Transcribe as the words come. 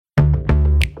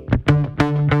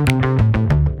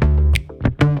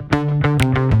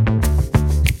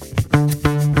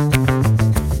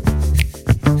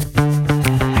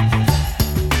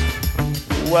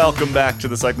Welcome back to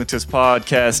the Cycling Tips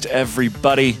Podcast,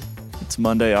 everybody. It's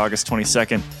Monday, August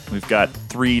 22nd. We've got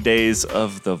 3 days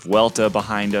of the Vuelta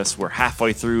behind us. We're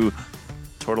halfway through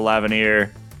Tour de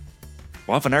l'Avenir.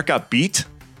 Wout van Aert got beat.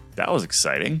 That was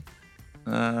exciting.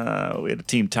 We had a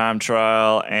team time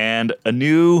trial and a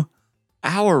new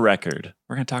hour record.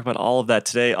 We're going to talk about all of that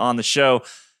today on the show.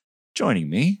 Joining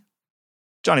me,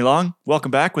 Johnny Long. Welcome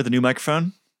back with a new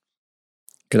microphone.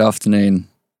 Good afternoon.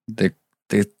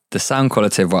 The sound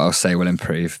quality of what I'll say will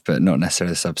improve, but not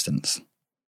necessarily the substance.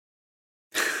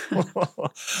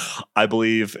 I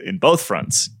believe in both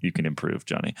fronts you can improve,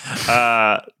 Johnny.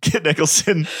 Kit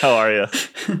Nicholson, how are you?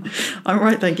 I'm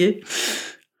right, thank you.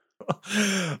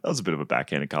 That was a bit of a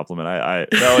backhanded compliment.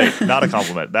 No, wait, not a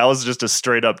compliment. That was just a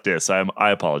straight up diss.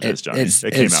 I apologize, Johnny.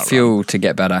 It's fuel wrong. To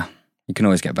get better. You can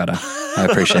always get better. I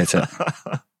appreciate it.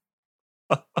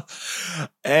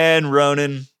 And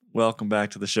Ronan, welcome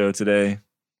back to the show today.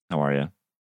 How are you?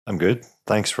 I'm good.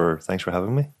 Thanks for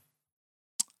having me. You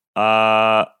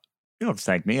don't have to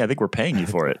thank me. I think we're paying you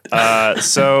for it.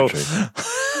 So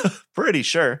pretty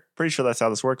sure that's how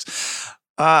this works.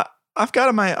 I've got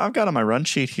on my run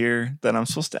sheet here that I'm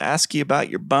supposed to ask you about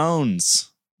your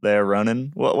bones there,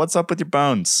 Ronan. What's up with your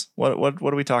bones? What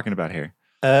are we talking about here?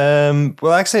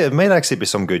 Well, actually, it might actually be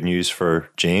some good news for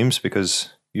James,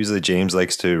 because usually James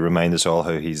likes to remind us all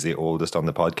how he's the oldest on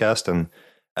the podcast, and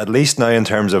at least now in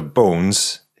terms of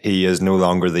bones, he is no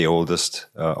longer the oldest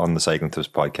on the Cycling Tips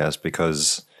podcast,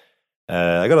 because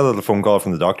I got a little phone call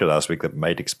from the doctor last week that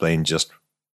might explain just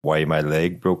why my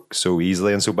leg broke so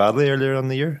easily and so badly earlier in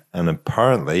the year. And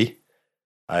apparently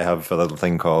I have a little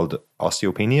thing called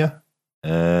osteopenia,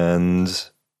 and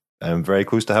I'm very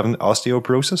close to having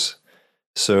osteoporosis.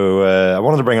 So I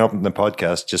wanted to bring it up in the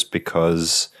podcast just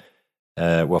because,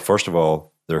 well, first of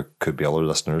all, there could be other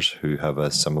listeners who have a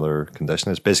similar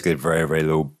condition. It's basically very, very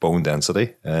low bone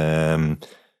density. And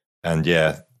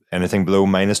yeah, anything below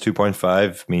minus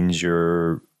 2.5 means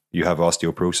you have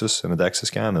osteoporosis in a DEXA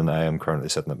scan, and I am currently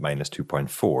sitting at minus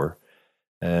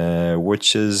 2.4,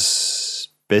 which is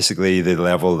basically the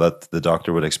level that the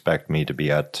doctor would expect me to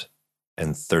be at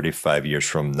in 35 years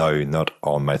from now, not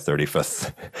on my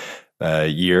 35th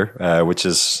year, which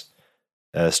is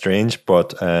strange,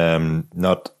 but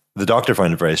not. The doctor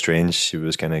found it very strange. She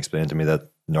was kind of explaining to me that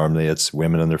normally it's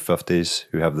women in their 50s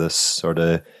who have this sort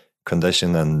of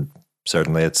condition, and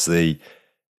certainly it's the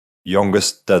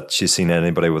youngest that she's seen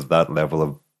anybody with that level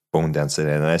of bone density.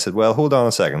 And I said, well, hold on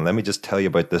a second. Let me just tell you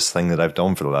about this thing that I've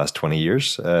done for the last 20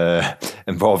 years,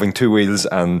 involving two wheels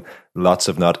and lots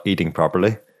of not eating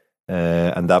properly.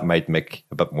 And that might make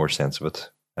a bit more sense of it.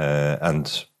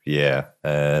 And yeah,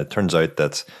 it turns out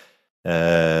that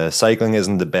cycling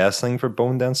isn't the best thing for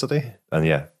bone density, and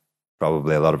yeah,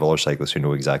 probably a lot of other cyclists who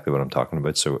know exactly what I'm talking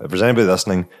about. So if there's anybody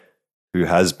listening who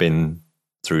has been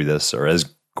through this or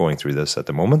is going through this at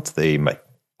the moment, they might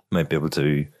be able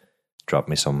to drop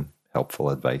me some helpful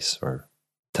advice or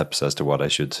tips as to what I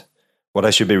should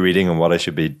be reading and what I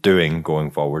should be doing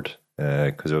going forward,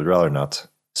 because I would rather not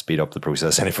speed up the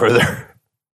process any further.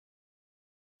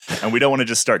 And we don't want to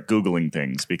just start Googling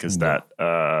things, because that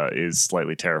is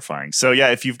slightly terrifying. So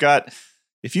yeah, if you've got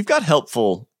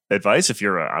helpful advice, if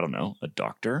you're a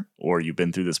doctor, or you've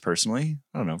been through this personally,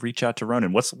 reach out to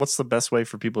Ronan. What's the best way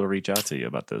for people to reach out to you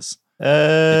about this?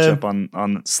 Hit you up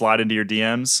on slide into your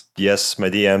DMs. Yes, my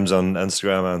DMs on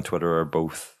Instagram and Twitter are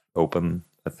both open,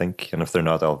 I think. And if they're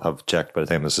not, I'll have checked by the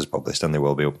time this is published, and they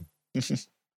will be open.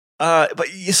 But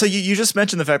so you just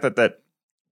mentioned the fact that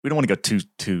we don't want to go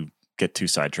get too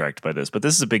sidetracked by this, but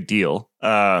this is a big deal.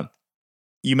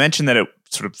 You mentioned that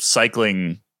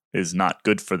cycling is not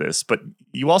good for this, but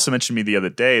you also mentioned to me the other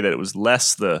day that it was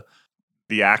less the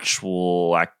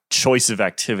actual choice of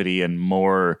activity and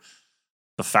more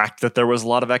the fact that there was a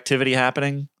lot of activity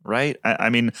happening, right? I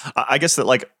mean, I guess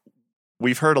that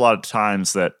we've heard a lot of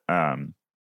times that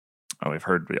we've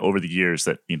heard over the years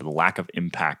that the lack of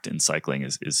impact in cycling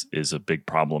is a big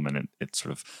problem, and it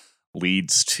sort of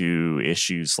leads to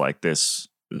issues like this.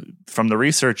 From the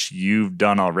research you've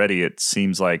done already, it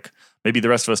seems like maybe the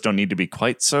rest of us don't need to be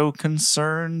quite so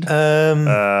concerned.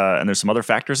 And there's some other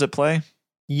factors at play.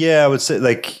 Yeah, I would say,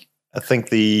 I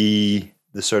think the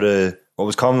sort of what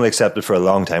was commonly accepted for a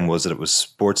long time was that it was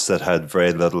sports that had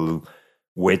very little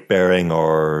weight bearing,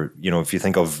 or, if you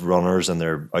think of runners and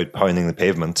they're out pounding the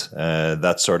pavement,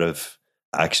 that sort of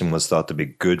action was thought to be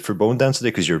good for bone density,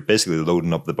 because you're basically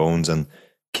loading up the bones and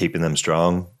keeping them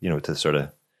strong, to sort of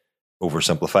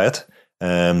oversimplify it.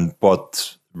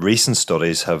 But recent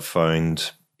studies have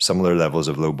found similar levels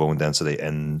of low bone density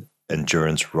in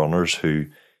endurance runners who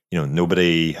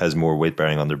nobody has more weight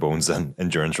bearing on their bones than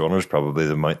endurance runners. Probably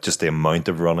the amount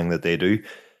of running that they do,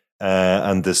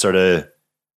 and the sort of,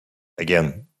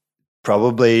 again,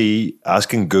 probably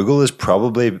asking Google is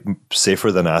probably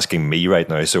safer than asking me right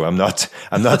now. So I'm not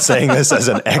saying this as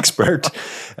an expert,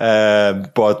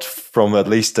 but from at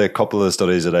least a couple of the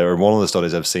studies one of the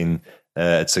studies I've seen,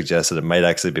 it suggests that it might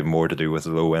actually be more to do with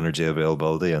low energy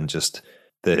availability and just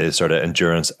the sort of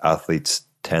endurance athlete's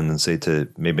tendency to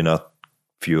maybe not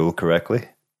fuel correctly,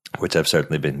 which I've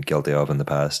certainly been guilty of in the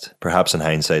past. Perhaps in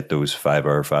hindsight, those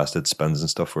 5-hour fasted spins and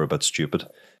stuff were a bit stupid,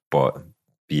 but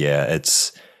yeah,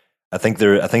 I think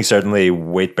certainly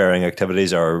weight bearing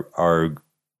activities are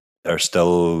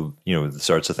still, the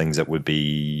sorts of things that would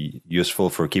be useful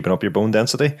for keeping up your bone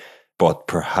density, but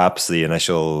perhaps the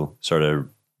initial sort of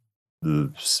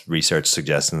research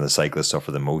suggesting the cyclists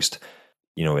suffer the most.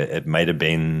 It might have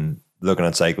been looking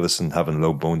at cyclists and having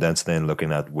low bone density and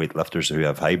looking at weightlifters who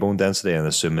have high bone density and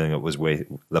assuming it was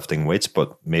lifting weights,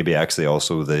 but maybe actually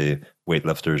also the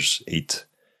weightlifters eat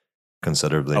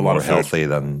considerably more healthy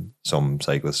than some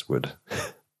cyclists would.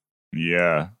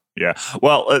 Yeah.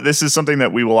 Well, this is something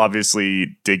that we will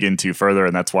obviously dig into further,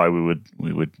 and that's why we would.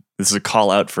 This is a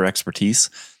call out for expertise,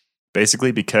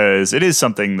 basically, because it is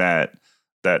something that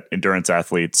endurance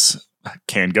athletes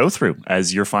can go through,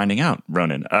 as you're finding out,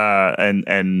 Ronan.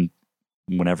 And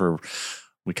whenever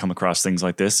we come across things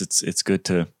like this, it's good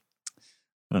to,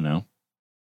 I don't know,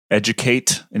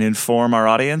 educate and inform our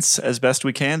audience as best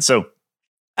we can. So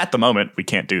at the moment, we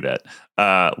can't do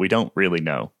that. We don't really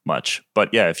know much,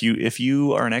 but yeah, if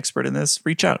you are an expert in this,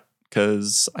 reach out,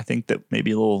 because I think that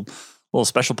maybe a little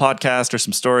special podcast or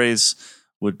some stories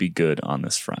would be good on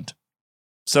this front.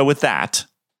 So with that,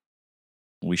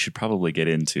 we should probably get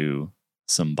into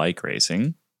some bike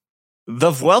racing.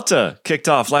 The Vuelta kicked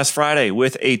off last Friday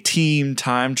with a team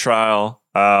time trial,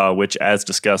 which, as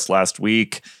discussed last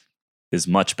week, is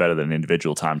much better than an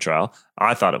individual time trial.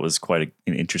 I thought it was quite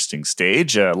an interesting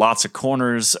stage. Lots of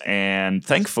corners, and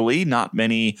thankfully not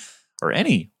many or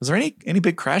any. Was there any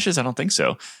big crashes? I don't think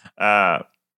so.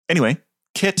 Anyway,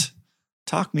 Kit,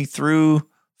 talk me through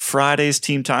Friday's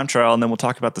team time trial, and then we'll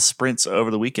talk about the sprints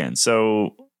over the weekend.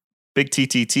 So big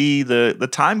TTT, the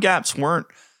time gaps weren't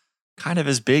kind of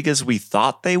as big as we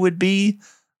thought they would be,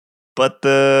 but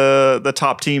the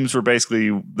top teams were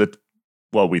basically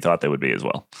we thought they would be as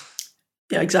well.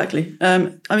 Yeah, exactly.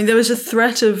 There was a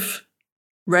threat of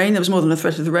rain. There was more than a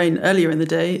threat of the rain earlier in the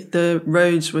day. The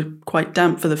roads were quite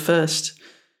damp for the first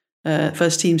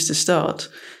teams to start.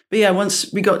 But yeah,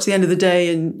 once we got to the end of the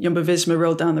day and Jumbo-Visma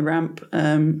rolled down the ramp,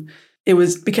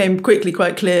 it became quickly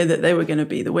quite clear that they were going to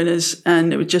be the winners,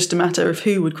 and it was just a matter of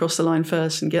who would cross the line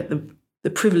first and get the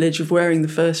privilege of wearing the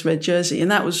first red jersey. And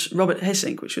that was Robert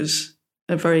Hessink, which was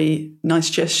a very nice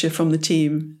gesture from the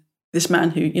team. This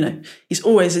man who, he's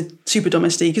always a super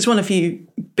domestique. He's won a few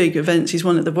big events. He's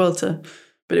won at the Vuelta,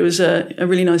 but it was a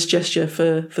really nice gesture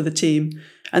for the team.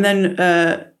 And then,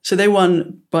 so they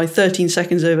won by 13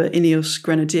 seconds over Ineos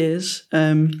Grenadiers.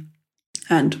 And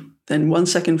then 1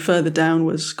 second further down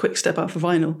was Quick Step Alpha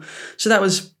Vinyl. So that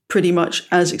was pretty much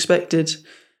as expected.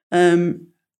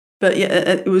 But yeah,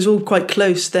 it was all quite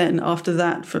close then after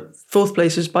that. For fourth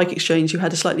place was Bike Exchange, who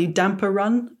had a slightly damper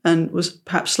run and was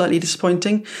perhaps slightly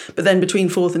disappointing. But then between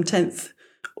 4th and 10th,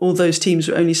 all those teams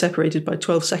were only separated by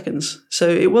 12 seconds. So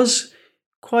it was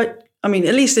quite, at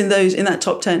least in that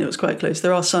top 10, it was quite close.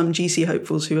 There are some GC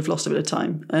hopefuls who have lost a bit of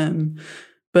time.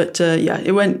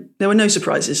 There were no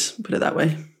surprises, put it that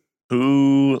way.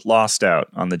 Who lost out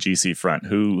on the GC front?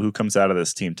 Who comes out of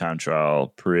this team time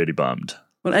trial pretty bummed?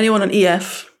 Well, anyone in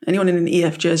an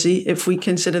EF jersey, if we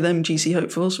consider them GC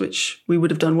hopefuls, which we would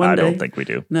have done one day. I don't think we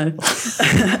do. No,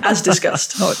 as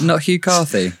discussed. Not Hugh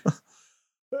Carthy.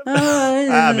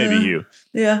 Maybe Hugh.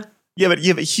 Yeah. But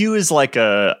Hugh is like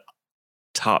a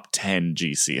top 10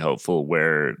 GC hopeful,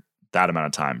 where that amount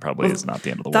of time probably is not the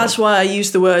end of the world. That's why I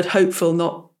used the word hopeful,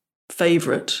 not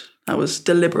favourite. That was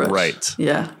deliberate. Right.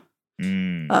 Yeah.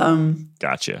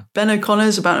 Gotcha. Ben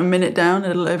O'Connor's about a minute down, a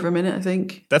little over a minute, I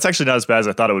think. That's actually not as bad as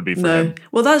I thought it would be for him.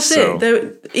 Well, that's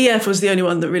it. EF was the only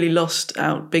one that really lost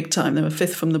out big time. They were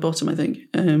 5th from the bottom, I think.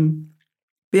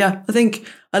 But yeah, I think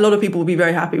a lot of people will be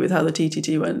very happy with how the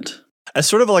TTT went. As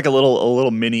sort of like a little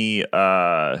mini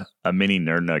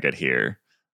nerd nugget here.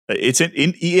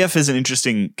 EF is an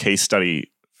interesting case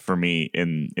study for me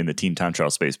in the team time trial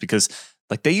space, because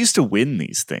like they used to win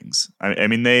these things. I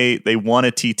mean, they won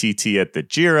a TTT at the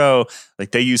Giro.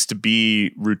 Like they used to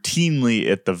be routinely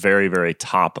at the very, very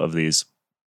top of these.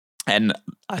 And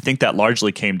I think that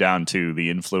largely came down to the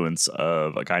influence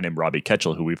of a guy named Robbie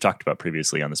Ketchel, who we've talked about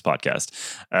previously on this podcast.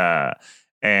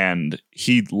 And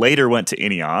he later went to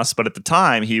Ineos, but at the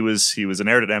time he was an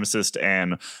aerodynamicist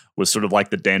and was sort of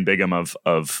like the Dan Bigham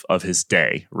of his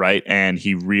day, right? And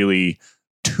he really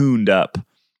tuned up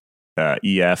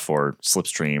EF or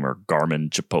Slipstream or Garmin,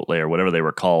 Chipotle or whatever they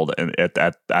were called at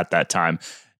that time,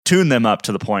 tuned them up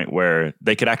to the point where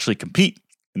they could actually compete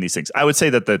in these things. I would say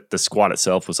that the squad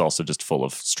itself was also just full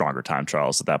of stronger time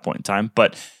trials at that point in time,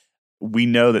 but we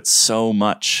know that so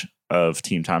much of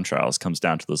team time trials comes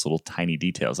down to those little tiny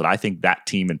details. And I think that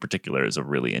team in particular is a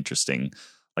really interesting,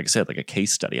 like I said, like a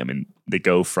case study. I mean, they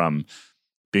go from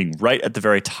being right at the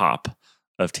very top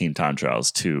of team time trials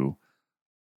to,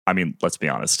 I mean, let's be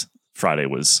honest, Friday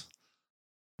was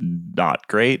not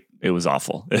great. It was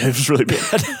awful. It was really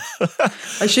bad.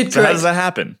 I should so how does that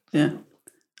happen? Yeah.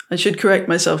 I should correct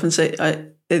myself and say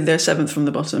they're 7th from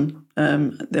the bottom.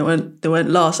 They weren't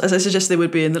last, as I suggested they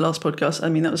would be in the last podcast. I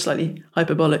mean, that was slightly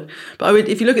hyperbolic. But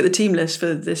if you look at the team list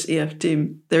for this EF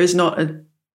team, there is not a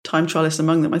time trialist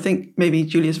among them. I think maybe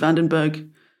Julius Vandenberg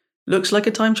looks like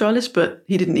a time trialist, but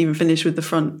he didn't even finish with the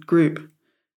front group.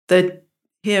 They're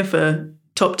here for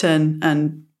top 10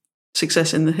 and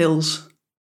success in the hills.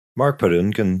 Mark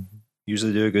Perun can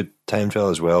usually do a good time trial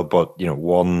as well, but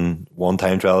one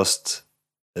time trialist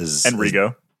is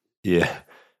Rigo. Yeah,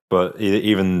 but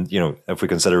even if we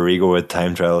consider Rigo a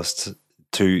time trialist,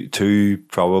 two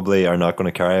probably are not going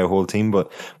to carry a whole team.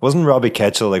 But wasn't Robbie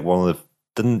Ketchel like one of the?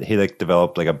 Didn't he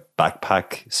develop a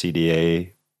backpack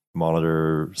CDA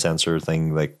monitor sensor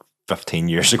thing 15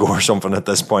 years ago or something at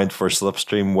this point for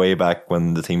Slipstream way back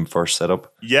when the team first set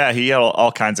up? Yeah, he had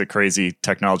all kinds of crazy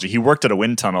technology. He worked at a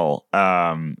wind tunnel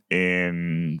I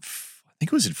think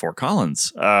it was in Fort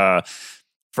Collins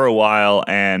for a while,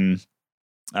 and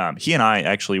he and I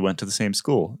actually went to the same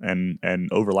school and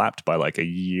overlapped by a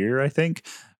year, I think.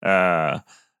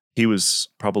 He was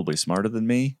probably smarter than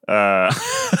me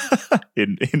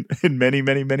in many,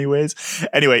 many, many ways.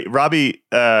 Anyway, Robbie,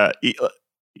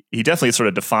 he definitely sort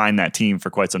of defined that team for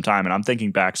quite some time. And I'm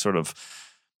thinking back sort of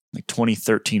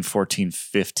 2013, 14,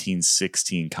 15,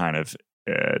 16 kind of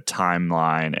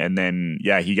timeline. And then,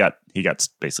 he got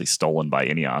basically stolen by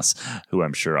Ineos, who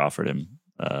I'm sure offered him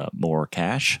more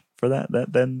cash for that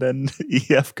than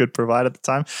EF could provide at the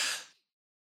time.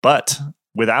 But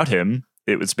without him,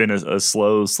 it's been a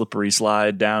slow, slippery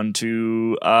slide down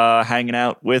to hanging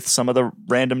out with some of the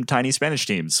random tiny Spanish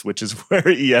teams, which is where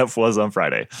EF was on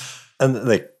Friday.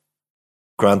 And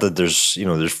granted, there's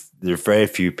very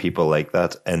few people like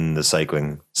that in the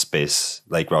cycling space,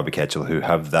 like Robbie Ketchel, who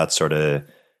have that sort of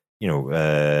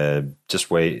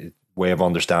just way of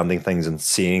understanding things and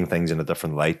seeing things in a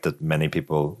different light that many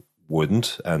people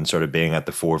wouldn't, and sort of being at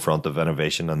the forefront of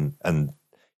innovation and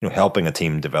helping a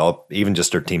team develop even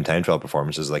just their team time trial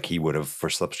performances like he would have for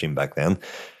Slipstream back then.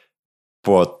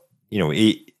 But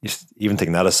even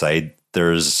taking that aside,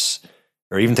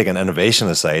 even taking innovation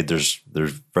aside, there's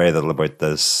very little about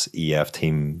this EF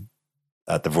team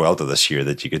at the Vuelta this year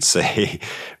that you could say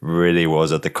really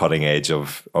was at the cutting edge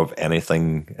of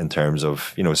anything in terms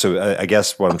of So I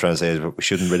guess what I'm trying to say is we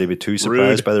shouldn't really be too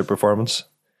surprised by their performance.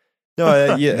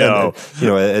 No, No.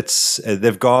 It's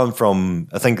they've gone from,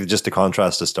 I think, just to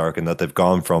contrast to Stark, in that they've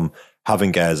gone from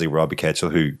having guys like Robbie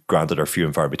Ketchel, who granted are few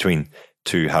and far between,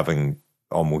 to having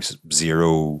almost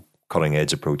zero cutting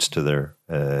edge approach to their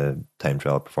time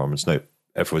trial performance. Now,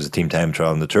 if it was a team time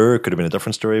trial on the Tour, it could have been a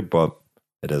different story, but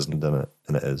it isn't, and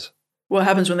it is. What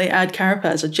happens when they add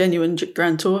Carapaz, a genuine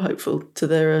Grand Tour hopeful, to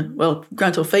their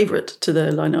Grand Tour favourite to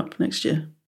their lineup next year?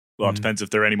 Well, it depends if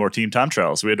there are any more team time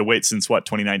trials. We had to wait since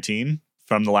 2019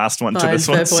 from the last one to Fine, this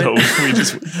one. So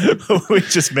we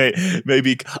just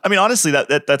maybe. I mean, honestly,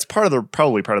 that's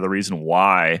probably part of the reason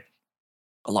why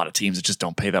a lot of teams just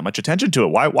don't pay that much attention to it.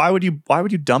 Why would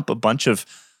you dump a bunch of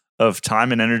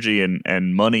time and energy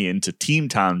and money into team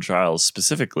time trials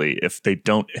specifically if they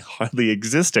don't hardly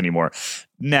exist anymore?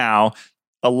 Now,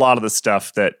 a lot of the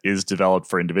stuff that is developed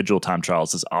for individual time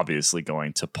trials is obviously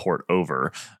going to port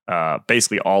over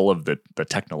basically all of the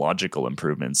technological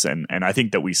improvements. And I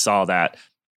think that we saw that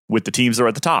with the teams that are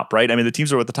at the top, right? I mean, the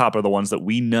teams that are at the top are the ones that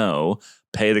we know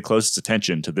pay the closest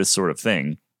attention to this sort of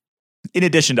thing. In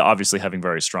addition to obviously having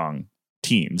very strong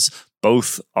teams,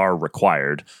 both are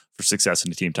required for success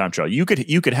in a team time trial. You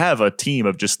could have a team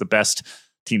of just the best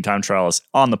team time trialists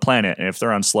on the planet, and if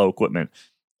they're on slow equipment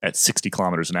at 60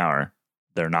 kilometers an hour,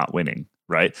 they're not winning,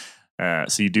 right?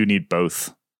 So you do need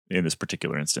both in this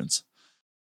particular instance.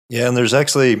 Yeah, and there's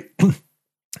actually,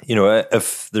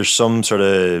 if there's some sort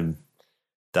of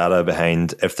data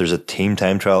behind, if there's a team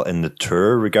time trial in the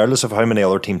Tour, regardless of how many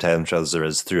other team time trials there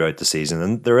is throughout the season,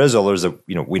 and there is others that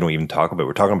we don't even talk about.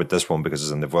 We're talking about this one because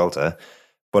it's in the Vuelta.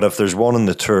 But if there's one in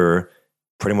the Tour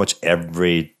pretty much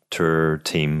every Tour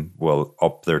team will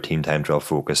up their team time trial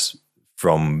focus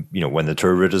from, when the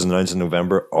Tour route is announced in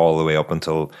November all the way up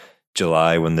until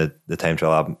July when the time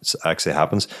trial actually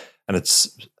happens. And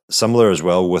it's similar as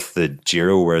well with the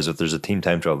Giro, whereas if there's a team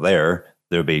time trial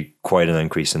there'll be quite an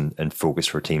increase in focus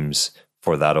for teams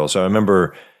for that also. I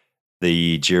remember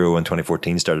the Giro in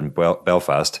 2014 started in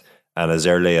Belfast, and as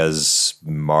early as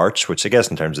March, which I guess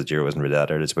in terms of the Giro isn't really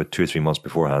that early, it's about 2 or 3 months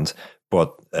beforehand,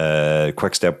 but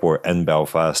Quick Step were in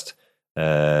Belfast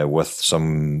with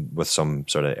some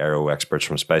sort of aero experts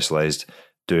from Specialized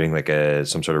doing like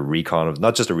some sort of recon of,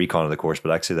 not just a recon of the course,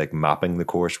 but actually like mapping the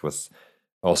course with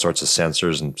all sorts of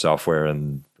sensors and software.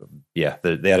 And yeah,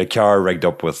 they had a car rigged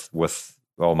up with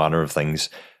all manner of things.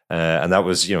 And that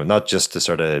was, not just to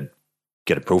sort of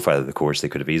get a profile of the course, they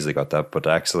could have easily got that, but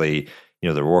actually,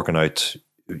 they're working out,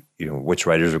 which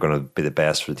riders are going to be the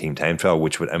best for the team time trial,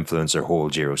 which would influence their whole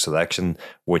Giro selection,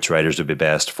 which riders would be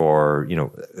best for,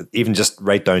 even just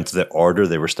right down to the order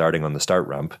they were starting on the start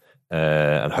ramp,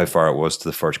 and how far it was to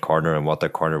the first corner and what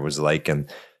that corner was like. And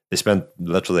they spent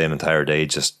literally an entire day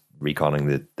just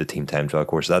reconning the team time trial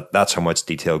course. That's how much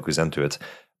detail goes into it.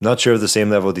 Not sure if the same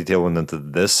level of detail went into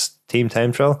this team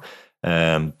time trial,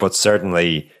 but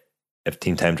certainly if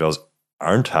team time trials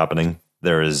aren't happening,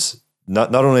 there is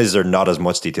not only is there not as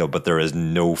much detail, but there is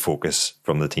no focus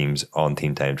from the teams on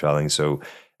team time trialing. So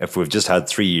if we've just had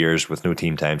 3 years with no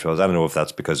team time trials, I don't know if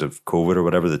that's because of COVID or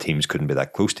whatever, the teams couldn't be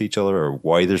that close to each other, or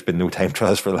why there's been no time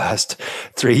trials for the last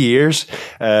 3 years.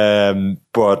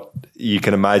 But you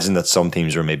can imagine that some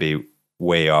teams are maybe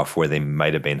way off where they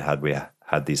might have been had we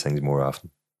had these things more often.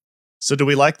 So do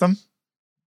we like them?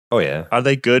 Oh yeah. Are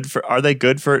they good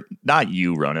for not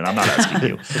you, Ronan? I'm not asking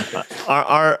you.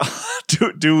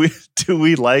 Do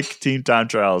we like team time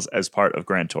trials as part of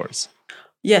Grand Tours?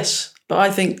 Yes, but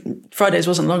I think Fridays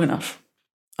wasn't long enough.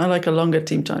 I like a longer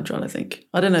team time trial, I think.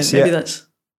 I don't know, maybe that's...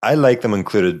 I like them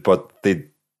included, but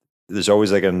there's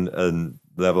always like a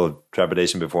level of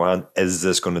trepidation beforehand. Is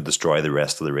this going to destroy the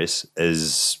rest of the race?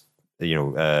 Is,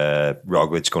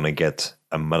 Roglic going to get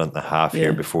a minute and a half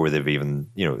here before they've even,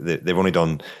 they've only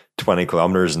done 20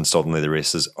 kilometers and suddenly the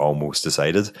race is almost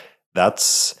decided?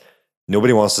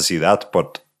 Nobody wants to see that,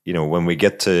 but when we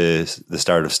get to the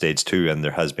start of stage 2 and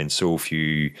there has been so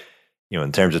few,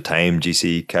 in terms of time,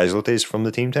 GC casualties from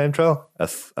the team time trial,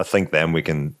 I think then we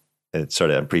can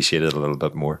sort of appreciate it a little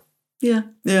bit more. Yeah.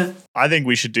 I think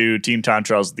we should do team time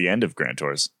trials at the end of Grand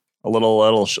Tours. A little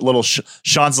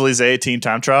Champs-Élysées team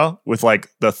time trial with like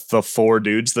the 4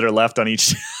 dudes that are left on each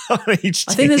team. I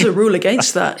think there's a rule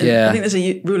against that. Yeah. I think there's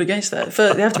a rule against that.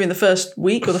 They have to be in the first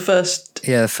week or the first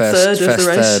third of the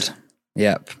race. Third.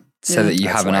 Yep. So that you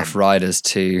have enough riders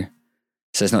so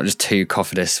it's not just 2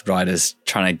 Cofidis riders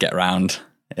trying to get around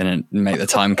and make the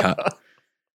time cut.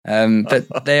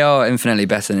 But they are infinitely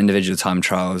better than individual time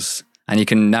trials. And you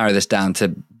can narrow this down to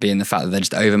being the fact that they're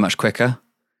just over much quicker.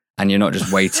 And you're not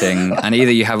just waiting. And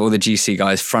either you have all the GC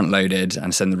guys front loaded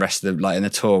and send the rest of in the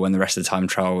Tour when the rest of the time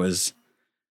trial was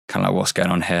kind of like, what's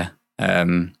going on here?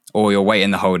 Or you're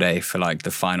waiting the whole day for like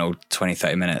the final 20,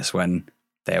 30 minutes when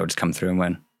they all just come through and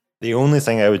win. The only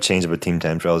thing I would change about team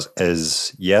time trials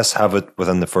is, yes, have it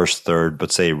within the first third,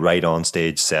 but say right on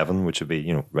stage 7, which would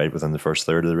be, right within the first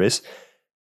third of the race,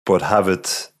 but have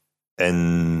it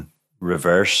in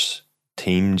reverse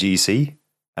team GC.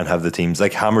 And have the teams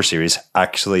like Hammer Series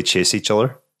actually chase each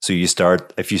other. So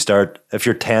if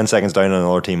you're 10 seconds down on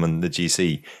another team on the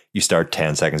GC, you start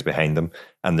 10 seconds behind them,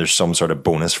 and there's some sort of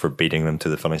bonus for beating them to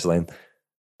the finish line.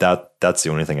 That's the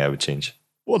only thing I would change.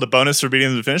 Well, the bonus for beating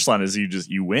them to the finish line is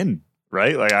you win,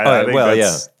 right? Like I think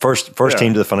First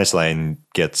team to the finish line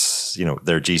gets,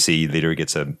 their GC leader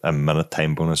gets a minute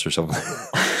time bonus or something.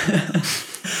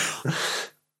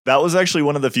 That was actually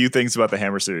one of the few things about the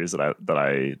Hammer Series that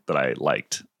I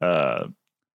liked. The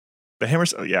Hammer,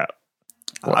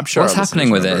 I'm sure. What's happening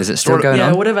with it? Is it still going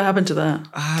on? Yeah, whatever happened to that?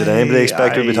 Did anybody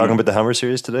expect we'd be talking about the Hammer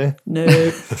Series today? No.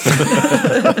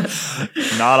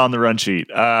 Not on the run sheet.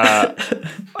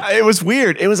 It was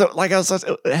weird. It was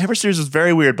the Hammer Series was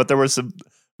very weird, but there were some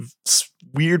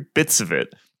weird bits of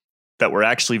it that were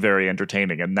actually very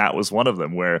entertaining, and that was one of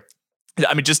them. Where,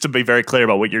 just to be very clear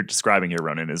about what you're describing here,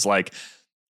 Ronan, is like,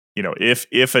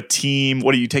 if a team,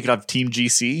 what do you take it off? Team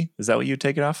GC? Is that what you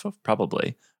take it off of?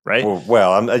 Probably, right?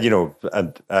 Well,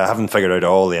 I haven't figured out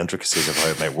all the intricacies of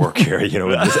how it might work here. In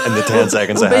the 10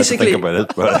 seconds I had to think about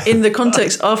it. But in the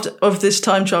context of this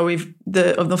time trial,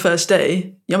 of the first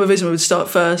day, Jumbo-Visma would start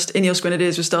first. Ineos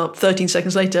Grenadiers would start 13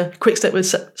 seconds later. Quick Step would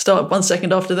start 1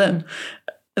 second after them.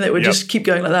 and it would just keep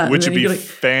going like that. Which would be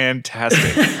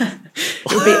fantastic.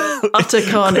 It would be utter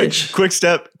carnage. Quick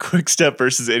step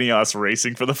versus Ineos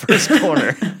racing for the first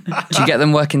corner. Do you get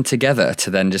them working together to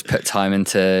then just put time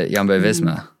into Jumbo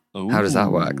Visma? How does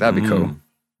that work? That'd be cool.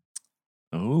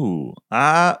 Ooh.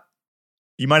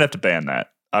 You might have to ban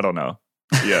that. I don't know.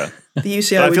 Yeah. The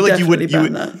UCI would definitely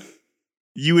ban that.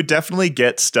 You would definitely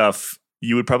get stuff.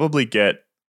 You would probably get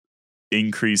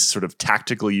increased sort of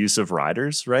tactical use of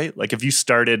riders, right? Like if you're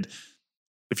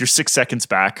 6 seconds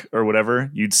back or whatever,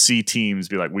 you'd see teams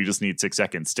be like, we just need 6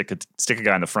 seconds. Stick a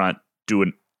guy in the front, do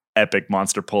an epic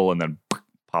monster pull, and then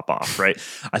pop off, right?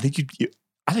 I think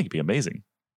it'd be amazing.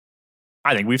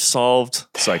 I think we've solved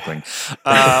cycling.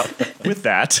 With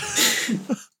that,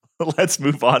 let's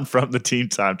move on from the team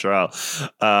time trial.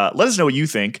 Let us know what you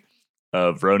think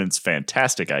of Ronan's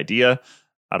fantastic idea.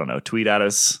 I don't know. Tweet at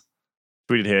us.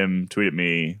 Tweet at him. Tweet at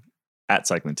me. At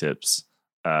Cycling Tips.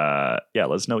 Let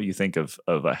us know what you think of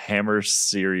a Hammer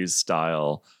Series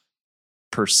style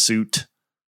pursuit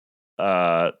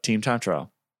team time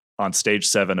trial on stage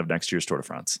 7 of next year's Tour de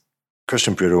France.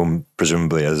 Christian Prudhomme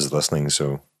presumably is listening,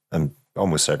 so I'm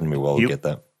almost certain we will get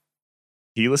that.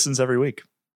 He listens every week.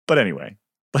 But anyway,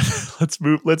 let's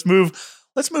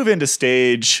move into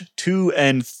stage 2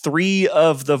 and 3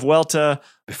 of the Vuelta.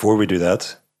 Before we do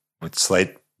that, with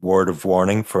slight word of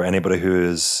warning for anybody who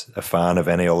is a fan of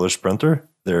any other sprinter,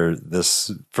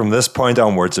 from this point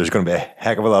onwards, there's going to be a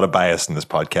heck of a lot of bias in this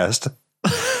podcast.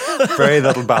 Very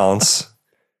little balance.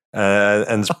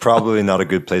 And it's probably not a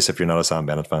good place if you're not a Sam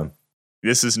Bennett fan.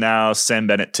 This is now Sam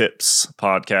Bennett Tips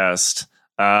podcast.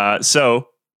 So,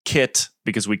 Kit,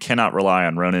 because we cannot rely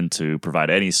on Ronan to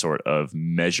provide any sort of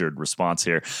measured response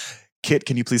here. Kit,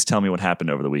 can you please tell me what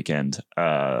happened over the weekend,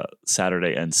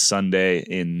 Saturday and Sunday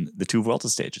in the 2 Vuelta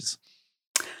stages?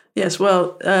 Yes,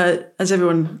 well, as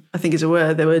everyone I think is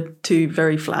aware, there were 2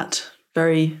 very flat,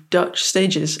 very Dutch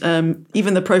stages.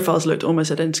 Even the profiles looked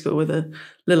almost identical with a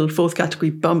little 4th category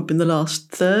bump in the last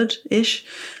third-ish.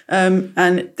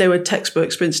 And they were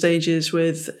textbook sprint stages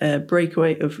with a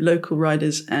breakaway of local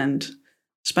riders and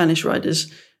Spanish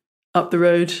riders up the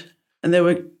road. And they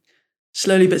were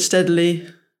slowly but steadily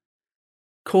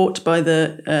caught by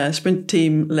the sprint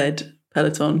team-led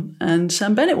peloton. And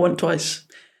Sam Bennett won twice.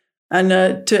 And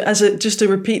just to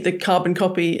repeat the carbon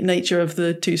copy nature of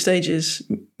the 2 stages,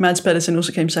 Mads Pedersen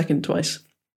also came second twice.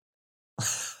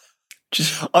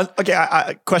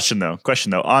 Question though.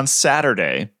 On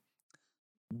Saturday,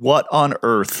 what on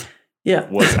earth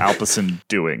was Alpecin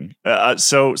doing?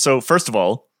 So first of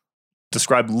all,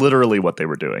 describe literally what they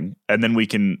were doing, and then we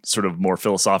can sort of more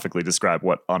philosophically describe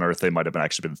what on earth they might have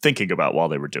actually been thinking about while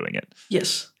they were doing it.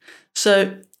 Yes.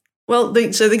 So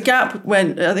the gap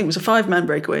went, I think it was a 5-man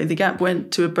breakaway. The gap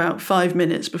went to about 5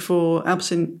 minutes before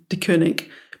Alpecin de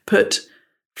Koenig put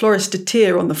Floris de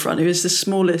Teer on the front, who is the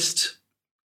smallest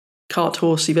cart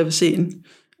horse you've ever seen.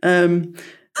 And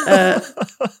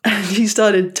he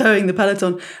started towing the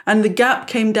peloton, and the gap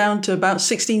came down to about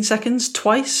 16 seconds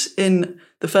twice in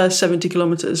the first 70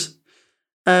 kilometers.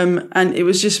 And it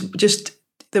was just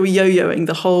they were yo-yoing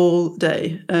the whole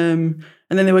day. And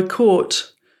then they were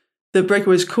caught. The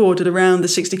breakaway was caught at around the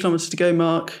 60 kilometers to go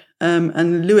mark.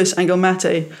 And Luis Angel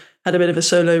Mate had a bit of a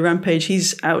solo rampage.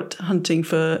 He's out hunting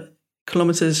for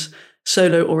kilometers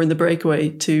solo or in the breakaway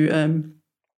to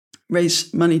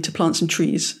raise money to plant some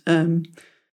trees.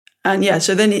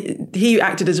 So then he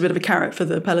acted as a bit of a carrot for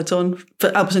the peloton, for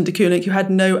Alpecin de Koenig, who had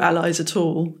no allies at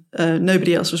all.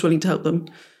 Nobody else was willing to help them.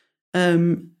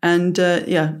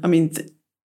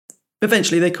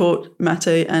 Eventually they caught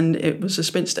Mate, and it was a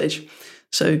sprint stage.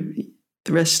 So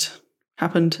the rest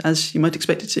happened as you might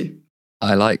expect it to.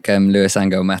 I like Luis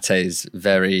Angel Mate's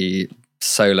very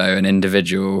solo and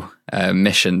individual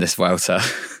mission this Vuelta.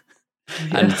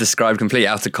 And described completely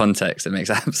out of context. It makes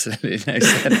absolutely no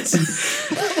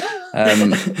sense.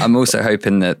 I'm also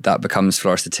hoping that becomes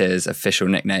Floris de Teer's official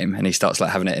nickname, and he starts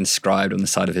having it inscribed on the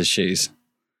side of his shoes.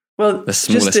 Well, the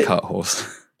smallest cart horse.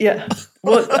 Yeah.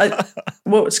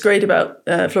 What's great about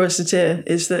Floris de Teer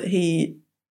is that he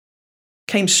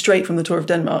came straight from the Tour of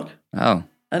Denmark. Oh.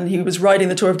 And he was riding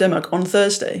the Tour of Denmark on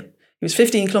Thursday. He was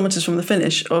 15 kilometers from the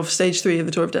finish of stage 3 of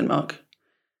the Tour of Denmark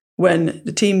when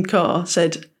the team car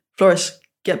said, "Floris,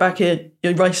 get back here.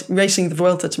 You're racing the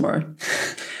Vuelta tomorrow."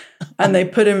 And they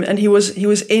put him, and he was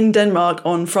in Denmark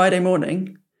on Friday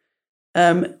morning,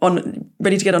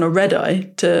 ready to get on a red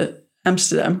eye to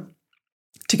Amsterdam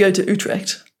to go to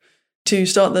Utrecht to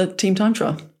start the team time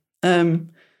trial.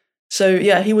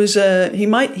 He was he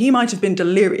might have been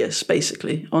delirious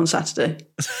basically on Saturday.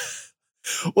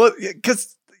 Well,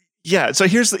 because so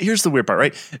here's the weird part,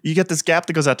 right? You get this gap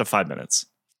that goes out to 5 minutes,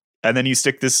 and then you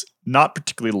stick this not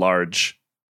particularly large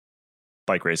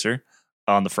bike racer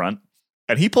on the front,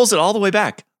 and he pulls it all the way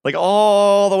back,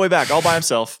 all by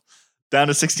himself, down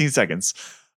to 16 seconds.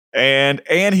 And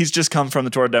he's just come from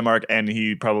the Tour of Denmark, and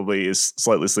he probably is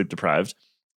slightly sleep deprived.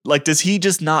 Like, does he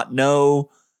just not know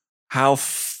how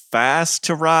fast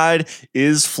to ride?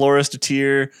 Is Floris de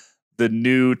Tier the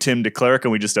new Tim de Klerk,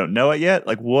 and we just don't know it yet?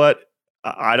 Like, what?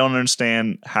 I don't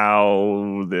understand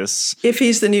how this... If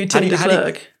he's the new Tim de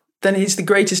Klerk, then he's the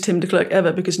greatest Tim de Klerk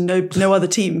ever, because no other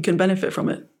team can benefit from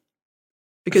it.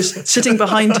 Because sitting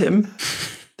behind him,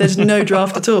 there's no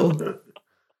draft at all.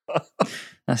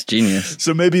 That's genius.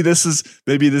 So maybe this is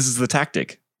the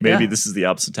tactic. Maybe this is the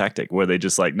opposite tactic, where they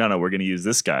just like, no, we're going to use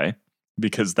this guy,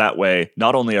 because that way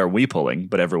not only are we pulling,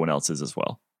 but everyone else is as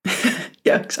well.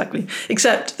 Yeah, exactly.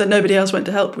 Except that nobody else went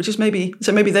to help, which is maybe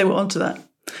they were onto that.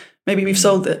 Maybe we've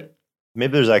solved it.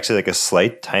 Maybe there's actually like a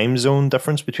slight time zone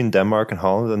difference between Denmark and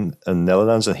Holland and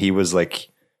Netherlands, and he was like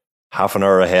half an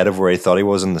hour ahead of where he thought he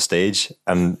was on the stage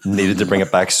and needed to bring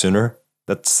it back sooner.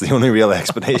 That's the only real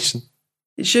explanation.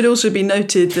 It should also be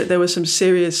noted that there were some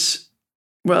serious,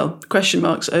 question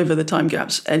marks over the time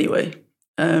gaps anyway.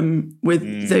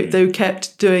 They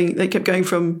kept going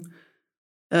from.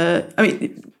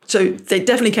 So they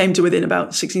definitely came to within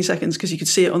about 16 seconds because you could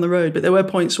see it on the road. But there were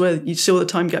points where you saw the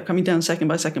time gap coming down second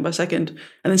by second by second,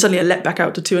 and then suddenly it let back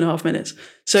out to 2.5 minutes.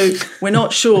 So we're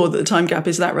not sure that the time gap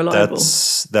is that reliable.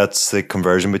 That's the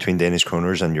conversion between Danish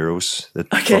kroners and euros that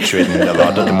fluctuating a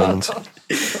lot at the moment.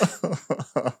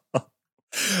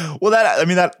 Well,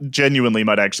 that genuinely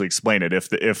might actually explain it. If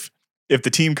the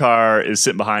team car is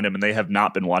sitting behind him and they have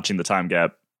not been watching the time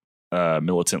gap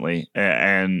militantly,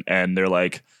 and they're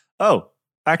like, oh,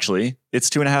 actually, it's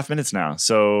 2.5 minutes now.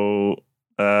 So,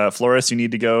 Floris, you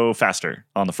need to go faster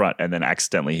on the front. And then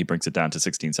accidentally he brings it down to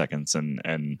 16 seconds,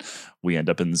 and we end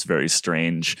up in this very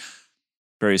strange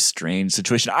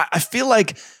situation. I feel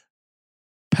like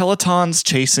Peloton's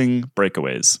chasing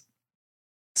breakaways.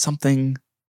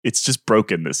 It's just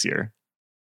broken this year.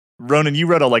 Ronan, you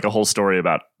wrote a whole story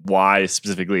about why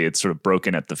specifically it's sort of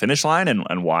broken at the finish line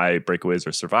and why breakaways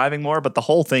are surviving more. But the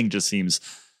whole thing just seems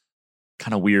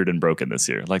kind of weird and broken this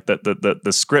year. Like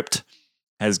the script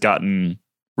has gotten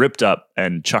ripped up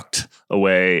and chucked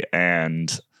away,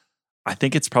 and I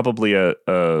think it's probably it's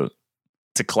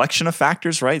a collection of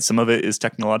factors, right? Some of it is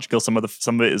technological, some of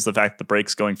it is the fact the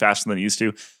brake's going faster than it used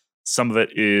to. Some of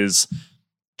it is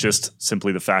just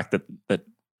simply the fact that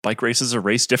bike races are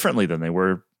raced differently than they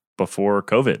were before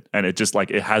COVID, and it just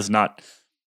it has not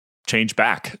changed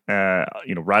back.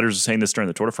 Riders are saying this during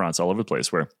the Tour de France all over the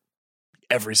place, where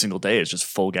every single day is just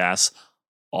full gas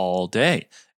all day.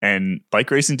 And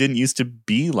bike racing didn't used to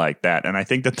be like that. And I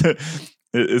think that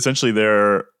essentially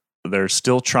they're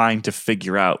still trying to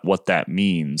figure out what that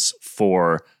means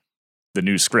for the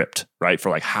new script, right?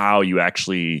 For how you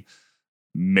actually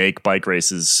make bike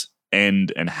races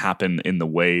end and happen in the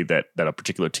way that a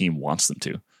particular team wants them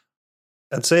to.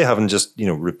 I'd say having just,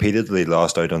 repeatedly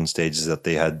lost out on stages that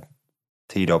they had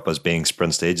teed up as being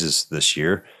sprint stages this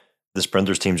year, the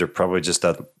sprinters teams are probably just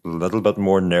a little bit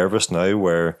more nervous now,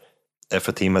 where if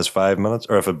a team has 5 minutes,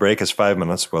 or if a break has 5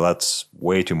 minutes, well, that's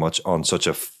way too much on such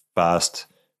a fast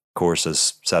course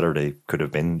as Saturday could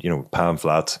have been. Pan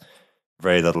flat,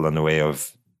 very little in the way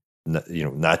of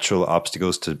natural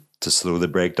obstacles to slow the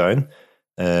break down,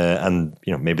 and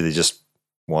maybe they just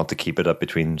want to keep it up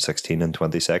between 16 and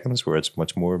 20 seconds, where it's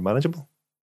much more manageable.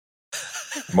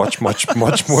 Much more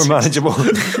manageable.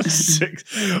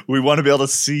 We want to be able to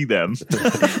see them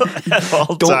at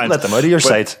all Don't times. let them out of your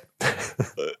sight.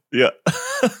 Yeah.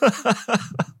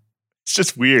 It's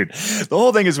just weird. The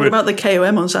whole thing is weird. weird. What about the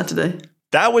KOM on Saturday?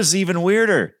 That was even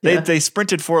weirder. They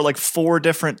sprinted for 4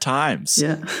 different times.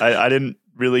 Yeah. I didn't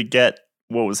really get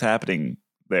what was happening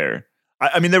there.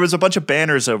 I mean, there was a bunch of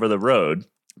banners over the road,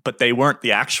 but they weren't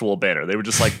the actual banner. They were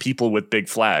just people with big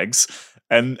flags.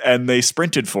 And they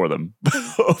sprinted for them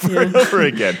over and over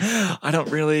again. I don't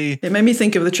really... It made me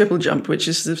think of the triple jump, which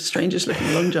is the strangest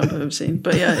looking long jump I've ever seen.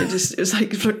 But yeah, it was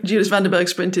like Julius Vandenberg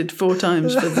sprinted 4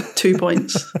 times for 2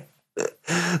 points.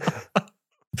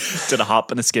 Did a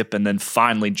hop and a skip and then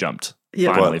finally jumped.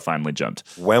 Yeah. Finally jumped.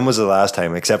 When was the last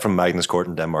time, except from Magnus Cort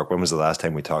in Denmark, when was the last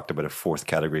time we talked about a 4th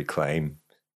category climb,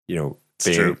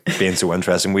 being so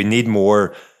interesting? We need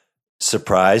more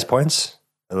surprise points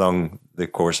along the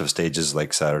course of stages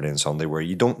like Saturday and Sunday, where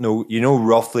you don't know,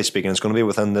 roughly speaking, it's going to be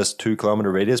within this 2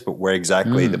 kilometer radius, but where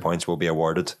exactly the points will be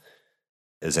awarded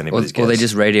is anybody's guess. Or they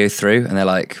just radio through and they're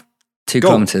like, 2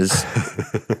 kilometers,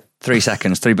 3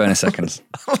 seconds, 3 bonus seconds.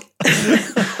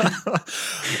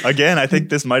 Again, I think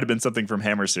this might have been something from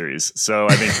Hammer series. So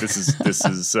I think this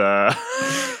is. I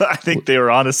think they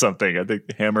were onto something. I think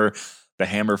the Hammer.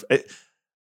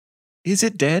 Is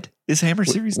it dead? Is Hammer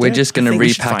series dead? We're just going to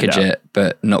repackage it,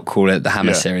 but not call it the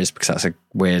Hammer series because that's a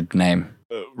weird name.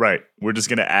 Right. We're just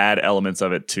going to add elements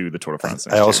of it to the Tour de France.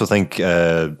 I also think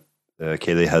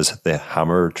Kaylee has the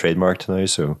Hammer trademarked now,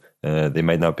 so they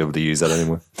might not be able to use that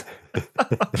anymore.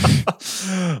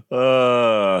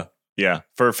 Yeah.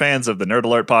 For fans of the Nerd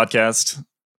Alert podcast,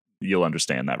 you'll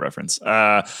understand that reference.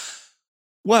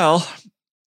 Well,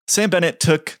 Sam Bennett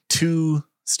took 2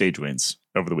 stage wins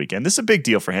over the weekend. This is a big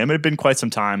deal for him. It had been quite some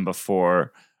time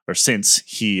before or since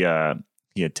he had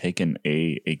taken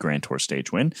a Grand Tour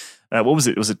stage win. What was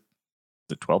it? Was it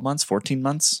 12 months, 14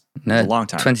 months? No, a long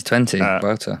time. 2020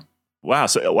 Vuelta. Wow.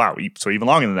 So even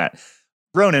longer than that.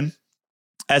 Ronan,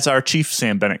 as our chief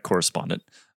Sam Bennett correspondent,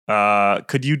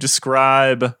 could you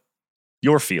describe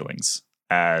your feelings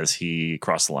as he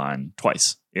crossed the line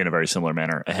twice in a very similar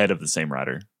manner ahead of the same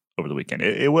rider over the weekend?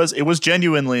 It was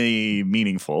genuinely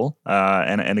meaningful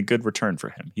and a good return for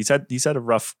him. He's had a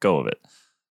rough go of it.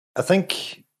 I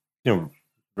think,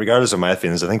 regardless of my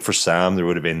feelings, I think for Sam there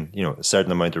would have been, a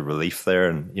certain amount of relief there,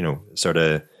 and sort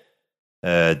of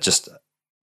just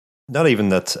not even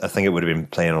that. I think it would have been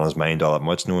playing on his mind all that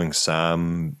much, knowing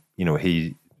Sam.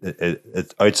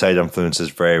 Outside influences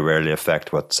very rarely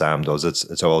affect what Sam does.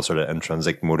 It's all sort of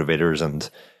intrinsic motivators, and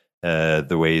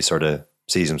the way he sort of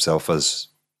sees himself as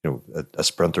a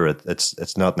sprinter.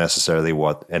 It's not necessarily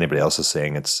what anybody else is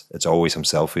saying. It's always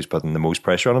himself who's putting the most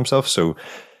pressure on himself. So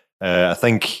I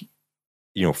think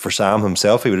for Sam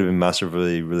himself, he would have been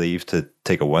massively relieved to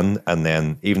take a win. And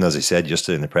then, even as he said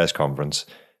yesterday in the press conference,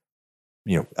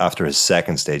 after his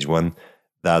second stage win,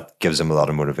 that gives him a lot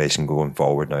of motivation going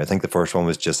forward. Now, I think the first one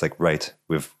was just like, right,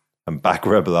 I'm back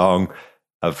where I belong.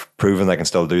 I've proven I can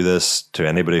still do this to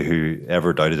anybody who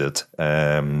ever doubted it.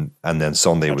 And then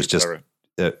Sunday Patrick was just,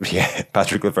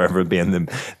 Patrick Lefevere being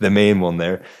the main one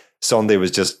there. Sunday was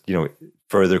just,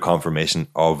 further confirmation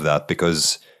of that,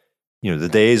 because, the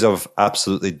days of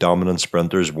absolutely dominant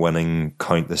sprinters winning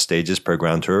countless stages per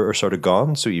Grand Tour are sort of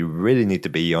gone. So you really need to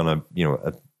be on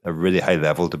a really high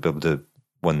level to be able to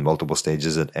win multiple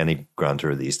stages at any Grand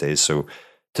Tour these days. So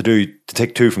to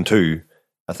take 2 from 2,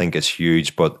 I think it's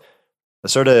huge. But I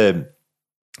sort of,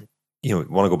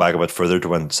 want to go back a bit further to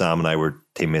when Sam and I were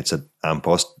teammates at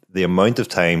Ampost. The amount of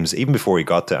times, even before he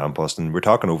got to Ampost, and we're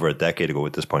talking over a decade ago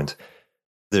at this point,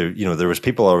 there was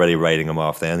people already writing him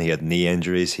off then. He had knee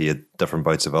injuries, he had different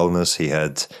bouts of illness, he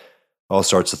had all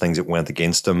sorts of things that went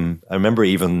against him. I remember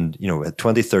even,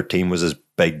 2013 was his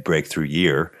big breakthrough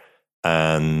year.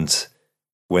 And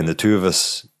when the two of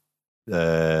us,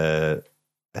 I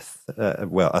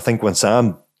think when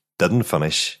Sam didn't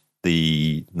finish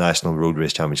the National Road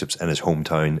Race Championships in his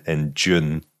hometown in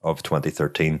June of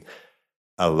 2013,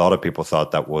 a lot of people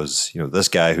thought that was, this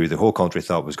guy who the whole country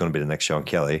thought was going to be the next Sean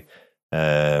Kelly,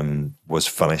 was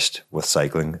finished with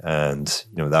cycling. And,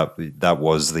 that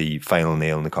was the final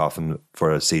nail in the coffin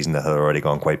for a season that had already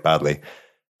gone quite badly.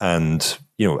 And,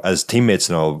 as teammates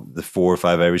and all, the 4 or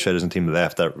 5 Irish riders in the team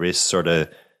left that race, sort of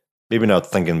maybe not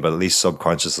thinking, but at least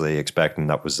subconsciously expecting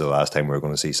that was the last time we were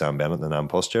going to see Sam Bennett in an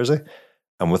Ampost jersey.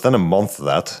 And within a month of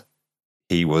that,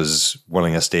 he was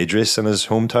winning a stage race in his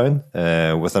hometown.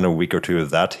 Within a week or 2 of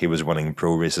that, he was winning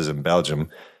pro races in Belgium.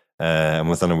 And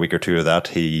within a week or 2 of that,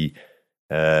 he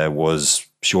was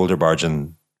shoulder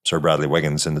barging Sir Bradley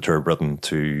Wiggins in the Tour of Britain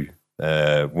to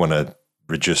win a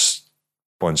reduced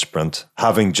point sprint,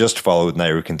 having just followed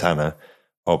Nairo Quintana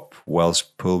up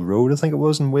Wellspool Road, I think it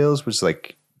was, in Wales, which is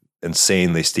like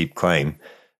insanely steep climb.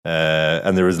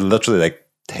 And there was literally like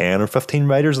 10 or 15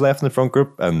 riders left in the front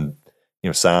group, and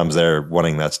Sam's there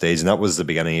winning that stage. And that was the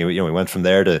beginning. He went from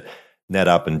there to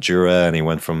NetApp and Jura, and he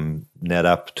went from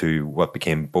NetApp to what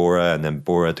became Bora, and then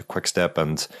Bora to Quickstep.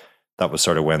 And that was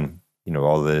sort of when,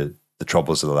 all the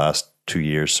troubles of the last 2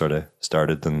 years sort of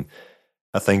started. And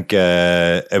I think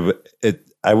for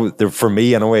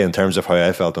me, in a way, in terms of how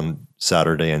I felt on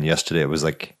Saturday and yesterday, it was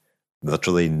like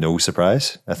literally no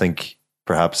surprise. I think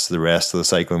perhaps the rest of the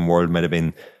cycling world might have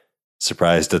been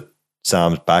surprised that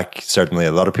Sam's back. Certainly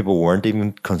a lot of people weren't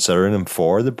even considering him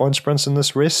for the bunch sprints in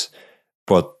this race.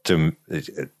 But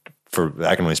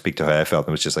I can only speak to how I felt.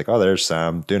 It was just like, oh, there's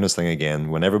Sam doing his thing again.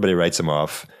 When everybody writes him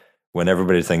off, when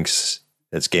everybody thinks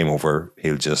it's game over,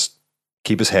 he'll just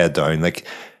keep his head down. Like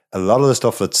a lot of the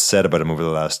stuff that's said about him over the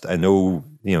last, I know,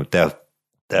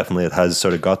 definitely it has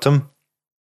sort of got to him.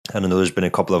 And I know there's been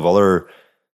a couple of other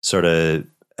sort of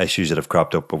issues that have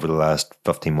cropped up over the last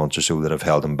 15 months or so that have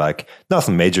held him back.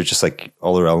 Nothing major, just like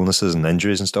other illnesses and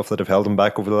injuries and stuff that have held him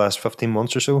back over the last 15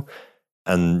 months or so.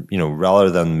 And, rather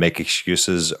than make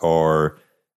excuses or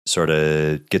sort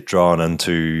of get drawn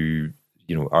into,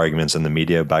 arguments in the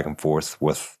media back and forth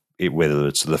with whether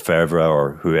it's Lefebvre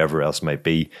or whoever else might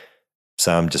be,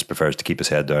 Sam just prefers to keep his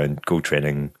head down, go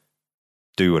training,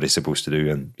 do what he's supposed to do.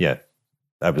 And yeah,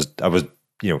 I was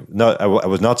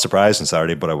not surprised on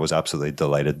Saturday, but I was absolutely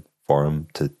delighted for him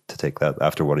to take that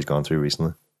after what he's gone through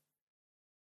recently.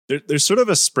 There's sort of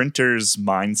a sprinter's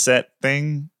mindset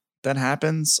thing that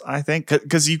happens, I think,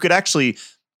 because you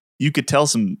could tell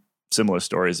some similar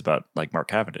stories about like Mark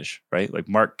Cavendish, right? Like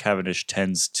Mark Cavendish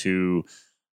tends to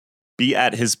be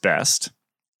at his best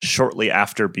shortly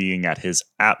after being at his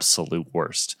absolute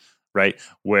worst, right?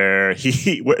 Where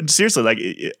he seriously, like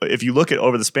if you look at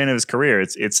over the span of his career,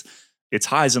 it's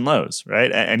highs and lows,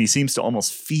 right? And he seems to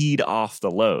almost feed off the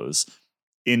lows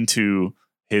into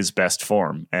his best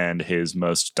form and his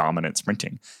most dominant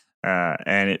sprinting.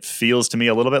 And it feels to me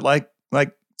a little bit like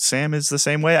Sam is the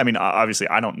same way. I mean, obviously,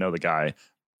 I don't know the guy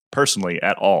personally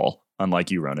at all,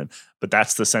 unlike you, Ronan. But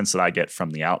that's the sense that I get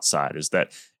from the outside, is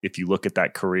that if you look at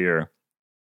that career,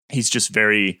 he's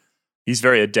very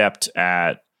adept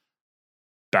at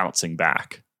bouncing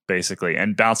back, basically,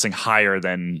 and bouncing higher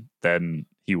than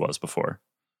he was before.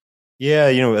 Yeah,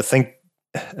 I think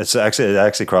it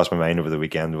actually crossed my mind over the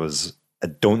weekend was, I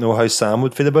don't know how Sam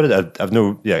would feel about it. I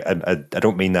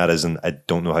don't mean that as in I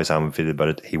don't know how Sam would feel about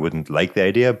it. He wouldn't like the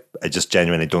idea. I just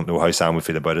genuinely don't know how Sam would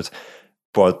feel about it.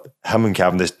 But him and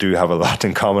Cavendish do have a lot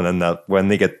in common in that when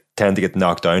they tend to get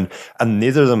knocked down, and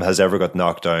neither of them has ever got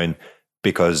knocked down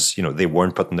because they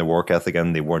weren't putting their work ethic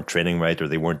in, they weren't training right, or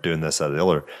they weren't doing this, that, or the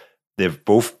other. They've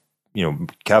both,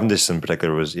 Cavendish in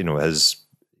particular was,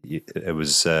 it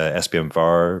was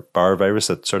Epstein-Barr virus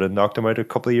that sort of knocked him out a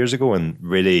couple of years ago and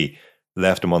really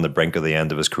left him on the brink of the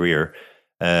end of his career.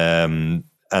 And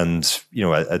I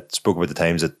spoke about the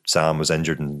times that Sam was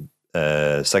injured and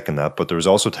sick in that, but there was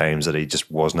also times that he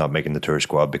just was not making the tour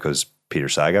squad because Peter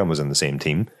Sagan was in the same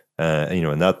team.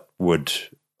 And that would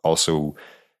also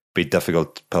be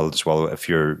difficult pill to swallow if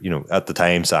you're, at the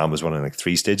time Sam was running like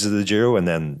 3 stages of the Giro and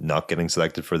then not getting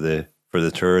selected for the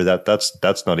tour.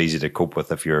 That's not easy to cope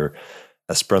with if you're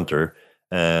a sprinter.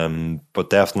 But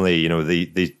definitely,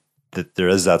 there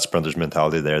is that sprinter's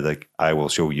mentality there that I will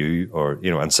show you, or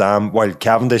and Sam, while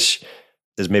Cavendish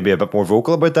is maybe a bit more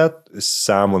vocal about that,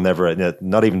 Sam will never,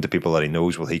 not even to people that he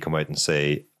knows, will he come out and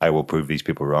say, I will prove these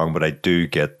people wrong. But I do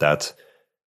get that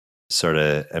sort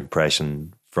of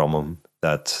impression from him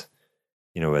that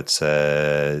it's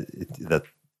that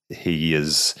he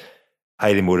is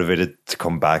highly motivated to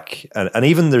come back, and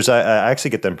even I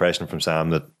actually get the impression from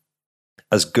Sam that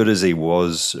as good as he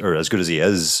was, or as good as he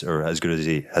is, or as good as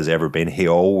he has ever been, he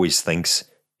always thinks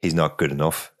he's not good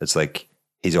enough. It's like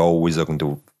he's always looking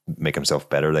to make himself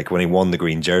better. Like when he won the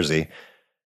green jersey,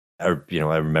 I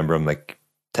remember him like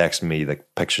texting me like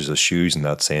pictures of shoes and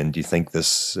that, saying, do you think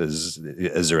this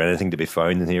is there anything to be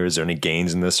found in here? Is there any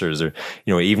gains in this? Or is there,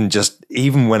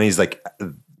 even when he's like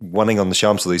winning on the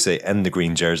Champs-Élysées in the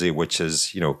green jersey, which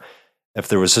is, if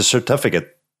there was a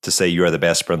certificate to say you are the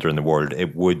best sprinter in the world,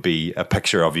 it would be a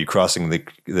picture of you crossing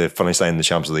the finish line in the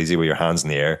Champs-Élysées with your hands in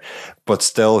the air. But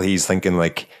still, he's thinking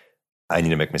like, I need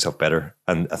to make myself better.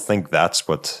 And I think that's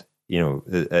what,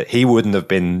 he wouldn't have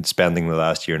been spending the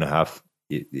last year and a half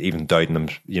even doubting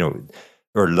him,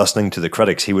 or listening to the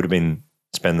critics. He would have been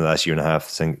spending the last year and a half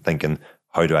thinking,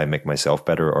 how do I make myself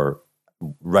better? Or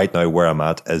right now where I'm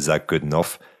at, is that good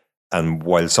enough? And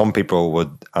while some people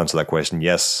would answer that question,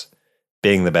 yes,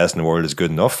 being the best in the world is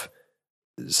good enough,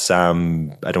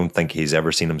 Sam, I don't think he's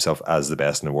ever seen himself as the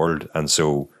best in the world. And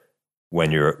so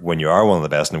when you are one of the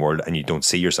best in the world and you don't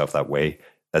see yourself that way,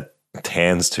 that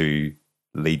tends to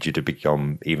lead you to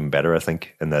become even better, I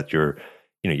think, and that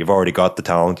you've already got the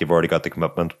talent, you've already got the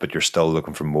commitment, but you're still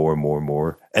looking for more and more and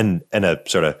more. And in a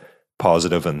sort of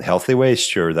positive and healthy way,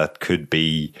 sure, that could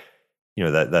be,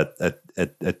 that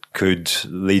it could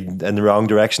lead in the wrong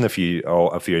direction if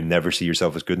you never see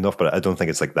yourself as good enough. But I don't think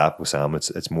it's like that with Sam.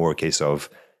 It's more a case of,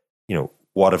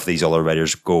 what if these other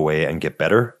riders go away and get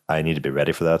better? I need to be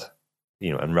ready for that.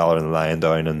 And rather than lying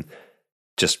down and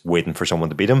just waiting for someone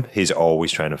to beat him, he's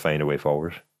always trying to find a way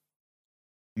forward.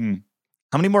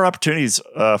 How many more opportunities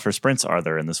for sprints are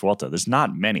there in this Vuelta? There's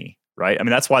not many, right? I mean,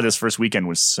 that's why this first weekend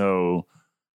was so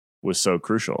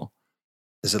crucial.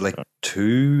 Is it like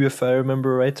 2, if I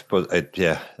remember right? But there's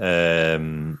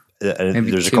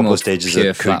a couple of stages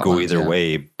that could go either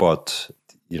way. But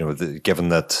given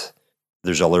that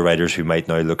there's other riders who might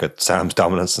now look at Sam's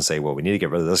dominance and say, well, we need to get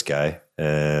rid of this guy.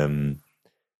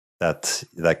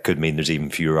 that could mean there's even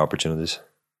fewer opportunities.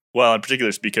 Well, in particular,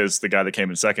 it's because the guy that came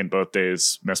in second both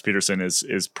days, Mess Peterson,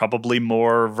 is probably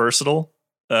more versatile,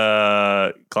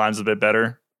 climbs a bit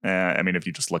better. I mean, if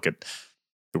you just look at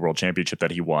the World Championship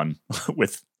that he won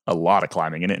with a lot of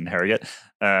climbing in it in Harrogate,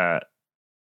 yeah.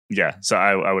 So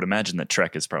I would imagine that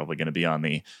Trek is probably going to be on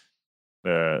the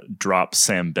drop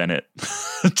Sam Bennett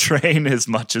train as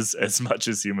much as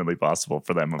humanly possible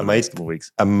for them over the next couple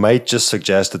weeks. I might just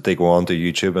suggest that they go on to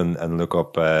YouTube and look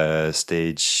up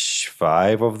stage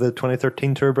 5 of the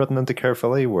 2013 Tour Britain into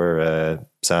Caerphilly, where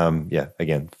Sam,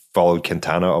 again, followed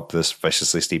Quintana up this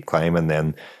viciously steep climb and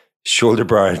then shoulder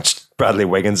barged Bradley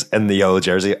Wiggins in the yellow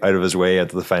jersey out of his way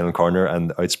into the final corner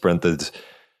and outsprinted.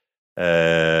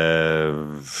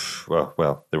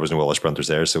 Well, there was no other sprinters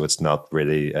there, so it's not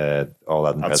really all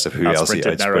that impressive who else he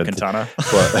outsprinted. Quintana.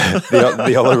 But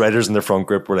the other riders in the front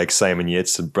group were like Simon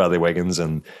Yates and Bradley Wiggins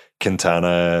and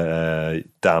Quintana,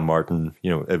 Dan Martin.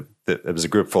 It was a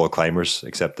group full of climbers,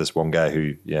 except this one guy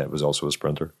who, was also a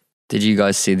sprinter. Did you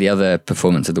guys see the other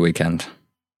performance of the weekend?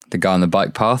 The guy on the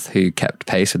bike path who kept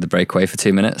pace with the breakaway for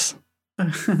 2 minutes?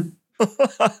 I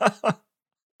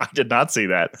did not see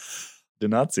that.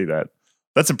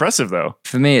 That's impressive, though.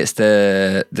 For me, it's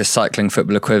the cycling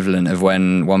football equivalent of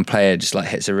when one player just like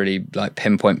hits a really like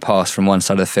pinpoint pass from one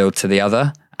side of the field to the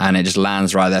other, and it just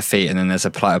lands right at their feet, and then there's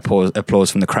a polite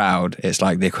applause from the crowd. It's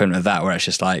like the equivalent of that, where it's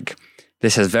just like,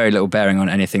 this has very little bearing on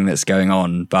anything that's going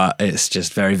on, but it's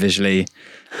just very visually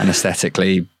and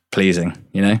aesthetically pleasing,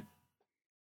 you know?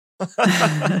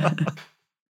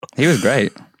 He was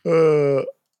great. I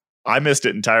missed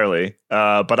it entirely,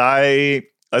 but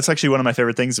that's actually one of my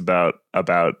favorite things about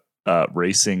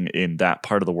racing in that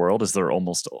part of the world is there are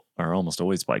almost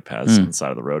always bike paths on the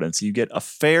side of the road, and so you get a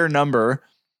fair number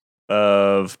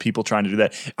of people trying to do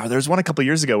that. There's one a couple of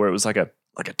years ago where it was like a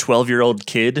 12-year-old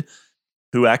kid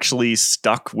who actually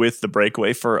stuck with the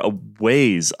breakaway for a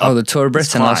ways. Oh, the Tour of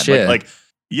Britain last year. That's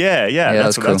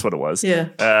what it was.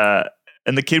 Yeah.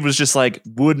 And the kid was just like,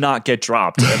 would not get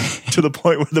dropped to the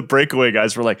point where the breakaway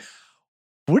guys were like,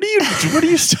 what are you doing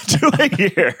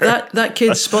here? That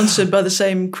kid's sponsored by the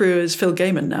same crew as Phil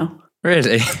Gaiman now.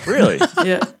 Really?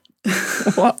 Yeah.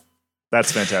 What?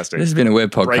 That's fantastic. This has been a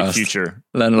weird podcast. Bright future.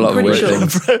 Learn a lot of weird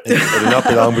things. It'll not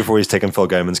be long before he's taking Phil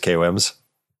Gaiman's KOMs.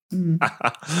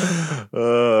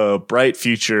 Bright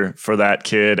future for that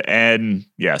kid. And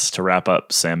yes, to wrap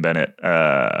up Sam Bennett,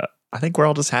 I think we're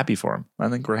all just happy for him. I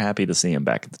think we're happy to see him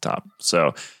back at the top.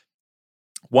 So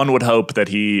one would hope that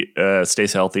he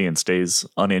stays healthy and stays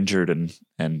uninjured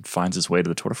and finds his way to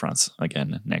the Tour de France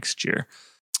again next year.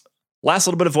 Last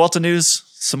little bit of Vuelta news,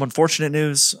 some unfortunate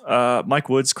news. Mike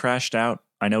Woods crashed out.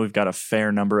 I know we've got a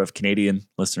fair number of Canadian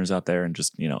listeners out there and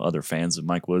just, other fans of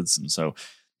Mike Woods. And so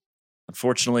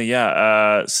unfortunately,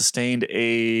 sustained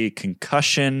a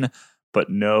concussion, but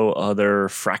no other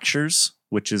fractures,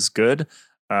 which is good.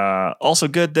 Also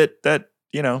good that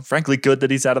frankly, good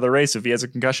that he's out of the race if he has a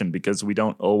concussion, because we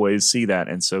don't always see that.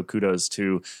 And so kudos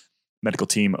to medical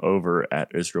team over at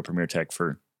Israel Premier Tech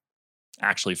for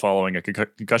actually following a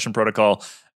concussion protocol.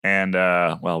 And,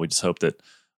 we just hope that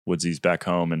Woodsy's back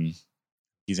home and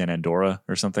he's in Andorra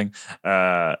or something,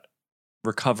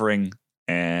 recovering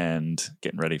and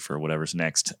getting ready for whatever's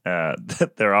next.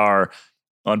 There are,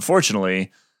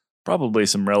 unfortunately, probably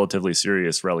some relatively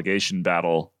serious relegation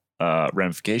battle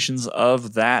ramifications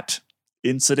of that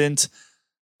incident.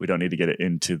 We don't need to get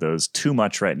into those too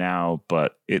much right now,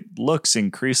 but it looks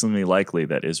increasingly likely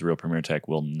that Israel Premier Tech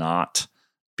will not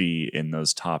be in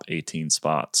those top 18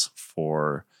 spots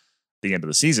for the end of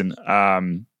the season.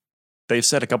 They've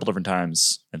said a couple different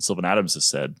times, and Sylvan Adams has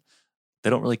said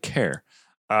they don't really care.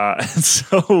 And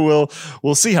so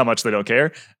we'll see how much they don't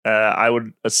care. I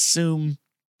would assume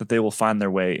that they will find their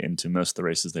way into most of the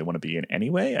races they want to be in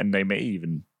anyway, and they may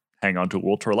even hang on to a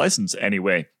World Tour license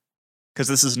anyway, because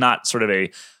this is not sort of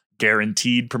a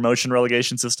guaranteed promotion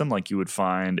relegation system like you would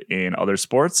find in other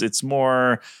sports. It's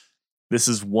more, this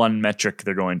is one metric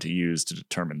they're going to use to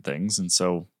determine things, and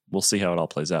so we'll see how it all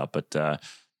plays out. But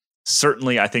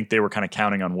certainly, I think they were kind of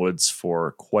counting on Woods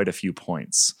for quite a few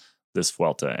points this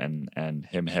Vuelta, and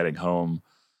him heading home,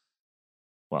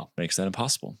 makes that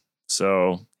impossible.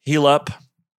 So heal up,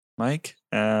 Mike,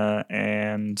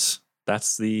 and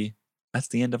that's the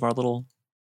end of our little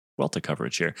Vuelta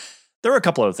coverage here. There were a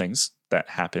couple other things that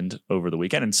happened over the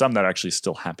weekend, and some that are actually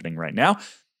still happening right now.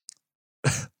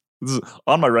 This is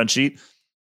on my run sheet.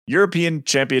 European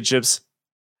Championships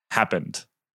happened.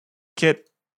 Kit,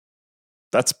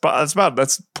 that's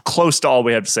close to all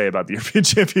we have to say about the European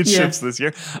Championships this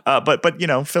year. But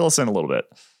fill us in a little bit.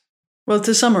 Well,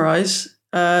 to summarize,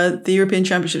 the European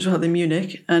Championships were held in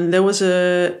Munich, and there was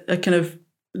a kind of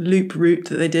loop route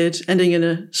that they did, ending in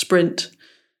a sprint.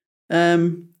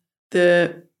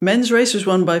 The men's race was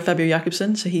won by Fabio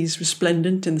Jakobsen, so he's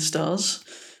resplendent in the stars.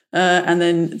 And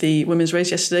then the women's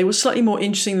race yesterday was slightly more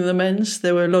interesting than the men's.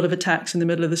 There were a lot of attacks in the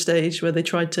middle of the stage where they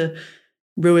tried to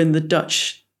ruin the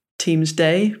Dutch team's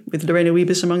day, with Lorena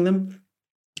Wiebes among them.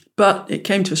 But it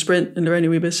came to a sprint, and Lorena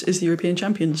Wiebes is the European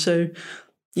champion. So,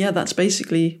 yeah, that's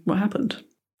basically what happened.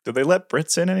 Do they let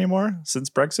Brits in anymore since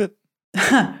Brexit?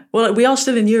 Well, we are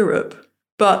still in Europe,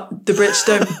 but the Brits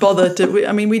don't bother to.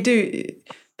 We do.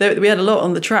 We had a lot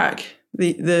on the track.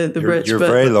 The Brits. You're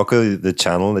very lucky. The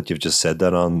channel that you've just said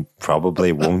that on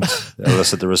probably won't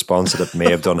elicit the response that it may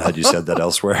have done had you said that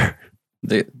elsewhere.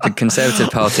 The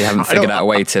Conservative Party haven't figured out a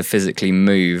way to physically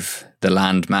move the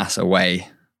land mass away,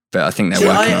 but I think they're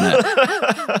working on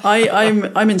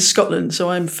it. I'm in Scotland, so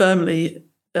I'm firmly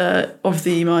of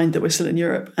the mind that we're still in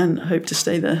Europe and hope to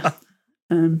stay there.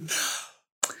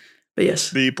 But yes,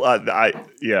 the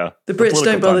Brits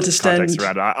don't bother to stand.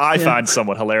 I find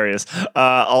somewhat hilarious.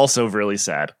 Also, really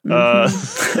sad.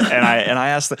 Mm-hmm. And I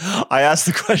asked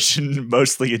the question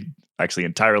mostly, actually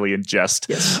entirely in jest.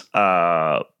 Yes.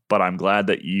 But I'm glad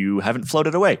that you haven't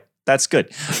floated away. That's good.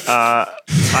 I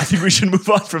think we should move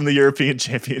on from the European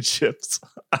Championships.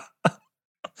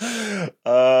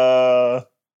 Wout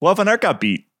van Aert got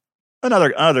beat.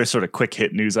 Another sort of quick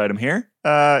hit news item here.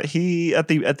 He at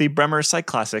the Bremer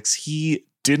Cyclassics, he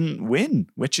didn't win,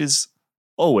 which is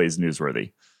always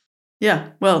newsworthy.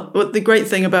 Yeah, well, the great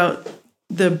thing about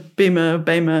the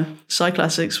Bremer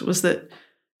Cyclassics was that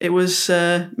it was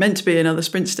meant to be another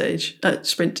sprint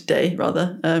day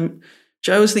rather. Which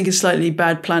I always think is slightly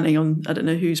bad planning on, I don't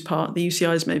know whose part, the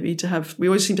UCI's maybe, we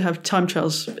always seem to have time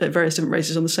trials at various different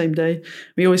races on the same day.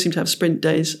 We always seem to have sprint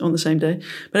days on the same day.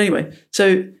 But anyway,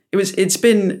 so it's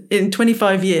been in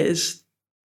 25 years,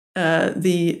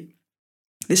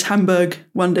 this Hamburg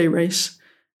one-day race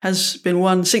has been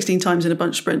won 16 times in a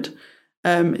bunch sprint.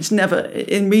 It's never,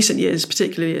 in recent years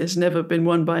particularly, it's never been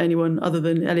won by anyone other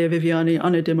than Elia Viviani,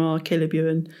 Arnaud Démare, Caleb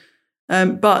Ewan.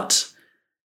 But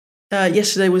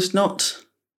yesterday was not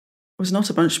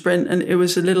a bunch sprint, and it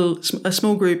was a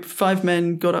small group. 5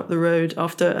 men got up the road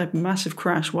after a massive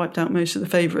crash wiped out most of the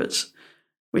favourites,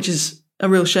 which is a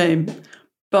real shame.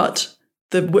 But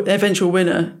the eventual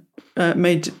winner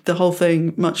made the whole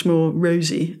thing much more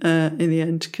rosy in the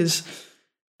end, because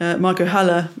Marco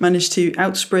Haller managed to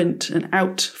outsprint and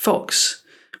outfox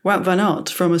Wout van Aert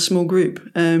from a small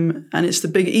group, and it's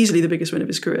easily the biggest win of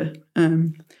his career.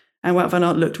 And Wout van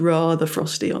Aert looked rather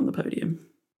frosty on the podium.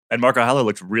 And Marco Haller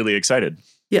looked really excited.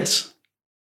 Yes.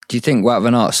 Do you think Wout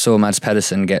van Aert saw Mads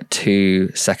Pedersen get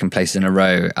 2 second places in a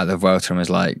row at the Vuelta and was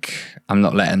like, I'm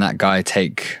not letting that guy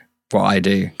take what I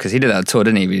do? Because he did that tour,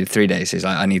 didn't he? We did 3 days. He's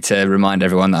like, I need to remind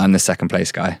everyone that I'm the second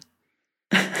place guy.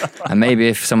 And maybe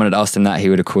if someone had asked him that, he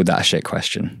would have called that a shit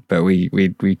question. But we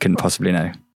couldn't possibly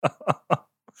know.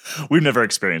 We've never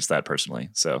experienced that personally.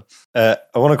 So I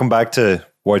want to come back to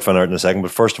Wout van Aert in a second, but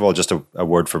first of all, just a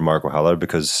word for Marco Haller,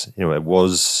 because it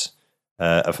was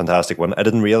a fantastic one. I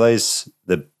didn't realize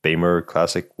the Bremer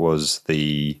Classic was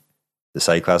the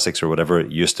Cyclassics or whatever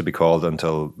it used to be called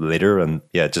until later, and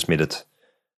yeah, it just made it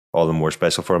all the more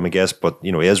special for him, I guess. But he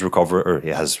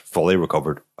has fully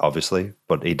recovered, obviously,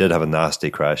 but he did have a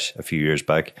nasty crash a few years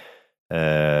back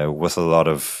with a lot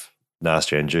of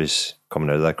nasty injuries coming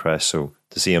out of that crash. So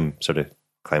to see him sort of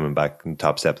climbing back on the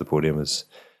top step of the podium is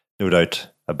no doubt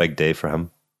a big day for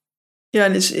him. Yeah,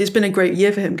 and it's been a great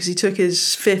year for him because he took his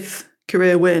 5th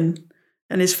career win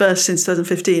and his first since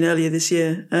 2015 earlier this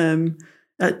year in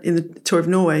the Tour of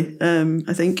Norway,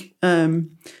 I think.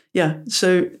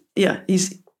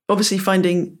 He's obviously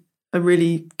finding a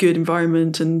really good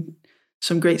environment and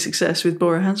some great success with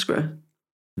Bora Hansgrohe.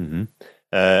 Mm-hmm.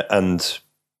 And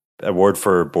a word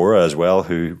for Bora as well,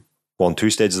 who won 2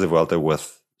 stages of the Vuelta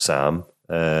with Sam,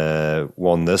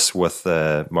 won this with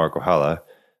Marco Haller,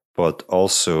 but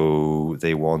also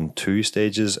they won 2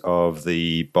 stages of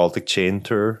the Baltic Chain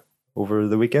Tour over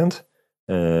the weekend.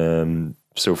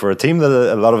 So for a team that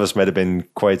a lot of us might have been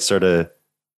quite sort of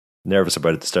nervous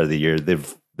about at the start of the year,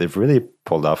 they've really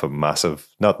pulled off a massive,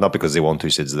 not because they won 2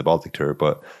 stages of the Baltic Tour,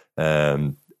 but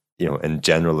in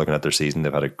general, looking at their season,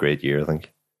 they've had a great year, I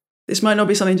think. This might not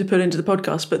be something to put into the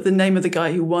podcast, but the name of the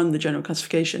guy who won the general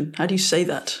classification, how do you say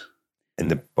that? In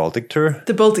the Baltic Tour?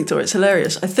 The Baltic Tour, it's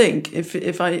hilarious. I think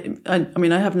if I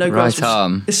have no grasp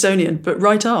of Estonian, but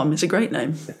Right Arm is a great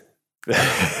name.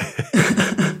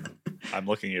 I'm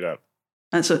looking it up.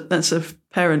 That's a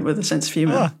parent with a sense of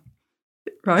humour,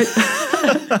 right?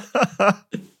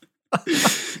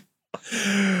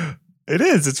 It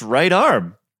is. It's right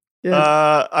arm.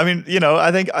 Yeah. I mean,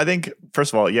 I think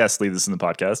first of all, yes, leave this in the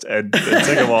podcast, and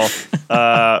second of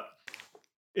all,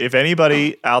 if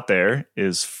anybody out there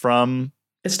is from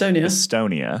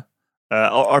Estonia,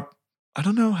 or I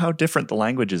don't know how different the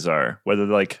languages are, whether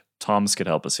like Tom's could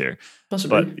help us here.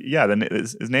 Possibly. But yeah, then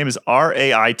his name is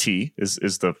Rait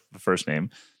is the first name,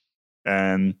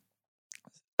 and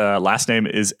last name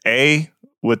is A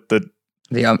with the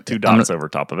two dots over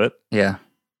top of it. Yeah,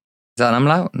 is that an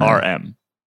umlaut? No. RM.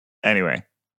 Anyway,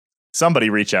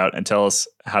 somebody reach out and tell us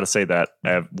how to say that,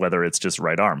 whether it's just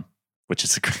right arm, which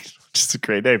is a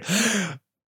great name.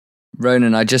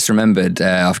 Ronan, I just remembered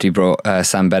after you brought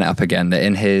Sam Bennett up again that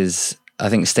in his, I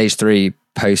think, stage 3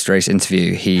 post-race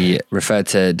interview, he referred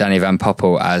to Danny Van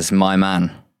Poppel as my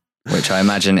man, which I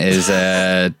imagine is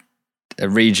a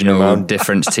regional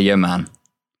difference to your man.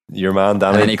 Your man,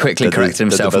 Danny. And then he quickly corrected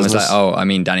himself and was like, "Oh, I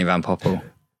mean Danny Van Poppel."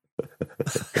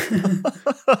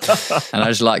 And I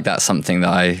just like that's something that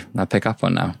I pick up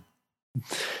on now.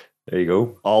 There you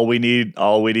go. All we need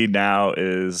now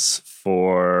is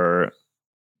for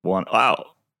one.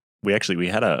 Wow, we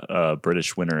had a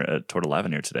British winner at Tour de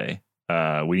l'Avenir today.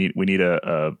 We need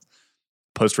a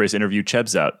post race interview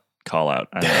Chebs out call out.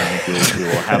 I think we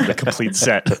will have the complete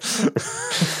set.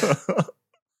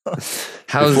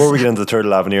 Before we get into the Tour de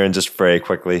l'Avenir, and just very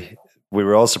quickly, we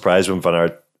were all surprised when Van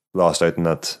Aert lost out in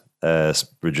that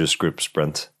reduced group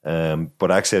sprint.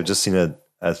 But actually, I've just seen a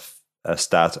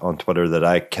stat on Twitter that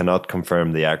I cannot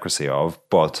confirm the accuracy of,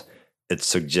 but it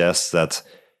suggests that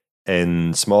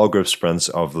in small group sprints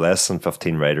of less than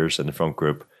 15 riders in the front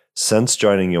group, since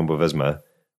joining Jumbo-Visma,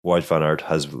 Wout van Aert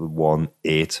has won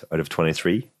 8 out of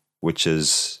 23, which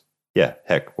is, yeah,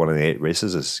 heck, 1 in 8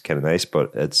 races is kind of nice,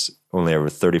 but it's only over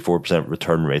 34%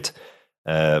 return rate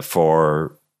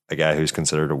for a guy who's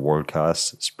considered a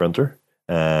world-class sprinter.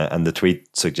 And the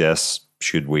tweet suggests,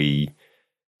 should we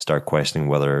start questioning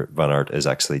whether Van Aert is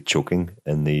actually choking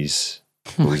in these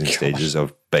closing stages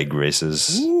of big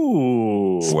races?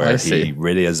 Ooh, where he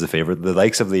really is the favourite. The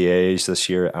likes of the Liège this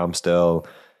year, Amstel.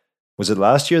 Was it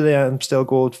last year the Amstel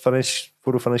Gold photo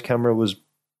finish camera was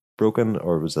broken,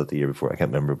 or was that the year before? I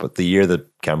can't remember, but the year the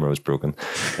camera was broken.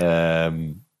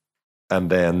 And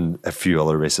then a few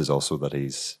other races also that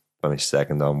he's finished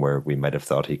second on, where we might have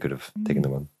thought he could have taken the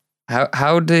win.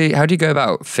 How do you go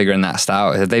about figuring that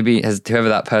out? Has whoever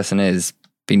that person is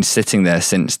been sitting there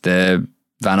since the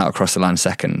Van Aert across the line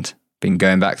second, been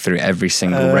going back through every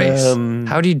single race?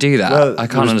 How do you do that? Well, I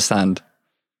can't understand.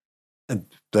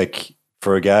 Like,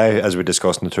 for a guy, as we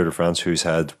discussed in the Tour de France, who's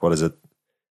had,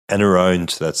 in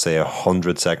around, let's say,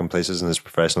 100 second places in his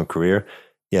professional career,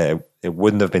 yeah, it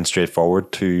wouldn't have been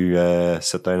straightforward to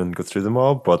sit down and go through them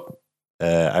all, but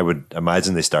I would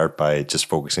imagine they start by just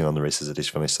focusing on the races that he's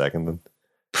finished second in.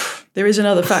 There is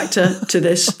another factor to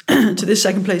this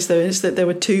second place, though, is that there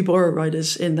were 2 Bora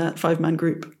riders in that 5-man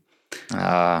group.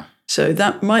 So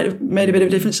that might have made a bit of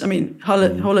a difference. I mean,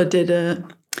 Holler did,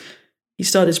 he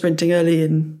started sprinting early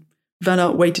and Van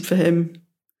Aert waited for him.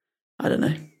 I don't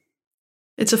know.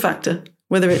 It's a factor.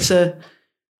 Whether it's a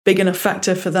big enough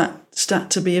factor for that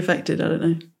stat to be affected, I don't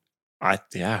know.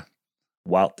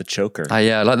 Wout the choker.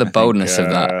 I like the boldness of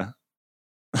that.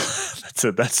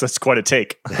 That's quite a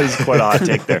take. That is quite a hot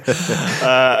take there.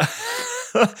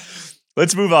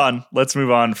 Let's move on. Let's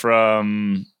move on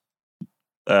from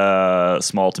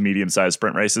small to medium-sized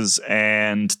sprint races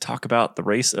and talk about the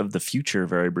race of the future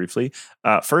very briefly.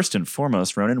 First and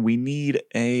foremost, Ronan, we need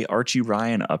a Archie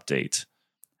Ryan update.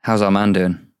 How's our man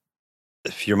doing?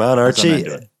 If your man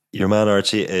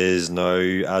Archie is now,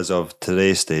 as of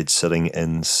today's stage, sitting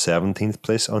in 17th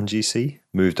place on GC,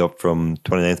 moved up from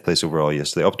 29th place overall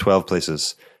yesterday, up 12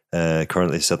 places,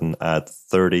 currently sitting at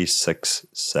 36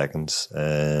 seconds.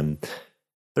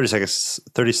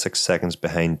 36 seconds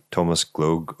behind Thomas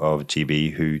Glog of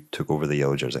GB, who took over the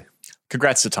yellow jersey.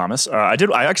 Congrats to Thomas. I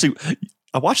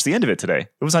watched the end of it today.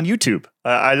 It was on YouTube.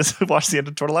 I just watched the end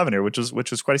of Tour de l'Avenir, which was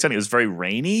quite exciting. It was very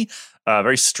rainy,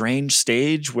 very strange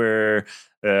stage where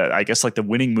I guess like the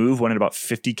winning move went at about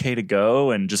 50K to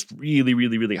go and just really,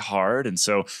 really, really hard. And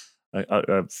so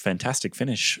a fantastic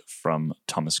finish from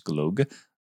Thomas Glog.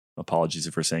 Apologies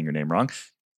if we're saying your name wrong.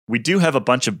 We do have a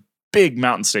bunch of big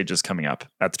mountain stages coming up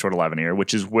at the Tour de l'Avenir,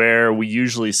 which is where we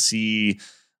usually see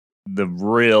the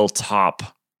real top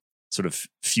sort of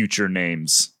future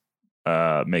names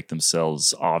make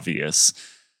themselves obvious.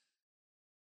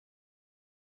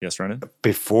 Yes, Ronan?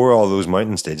 Before all those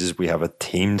mountain stages, we have a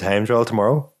team time trial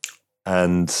tomorrow.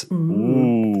 And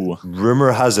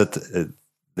rumor has it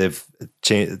they've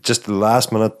changed, just the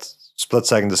last minute split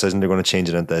second decision, they're going to change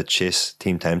it into Chase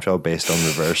Team Time Trial based on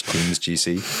reverse teams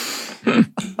GC.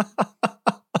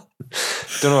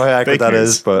 Don't know how accurate that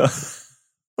is, but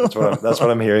that's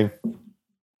what I'm hearing.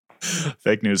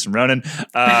 Fake news from Ronan.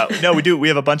 No, we do. We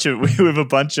have a bunch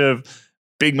of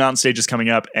big mountain stages coming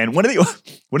up, and one of the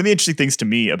interesting things to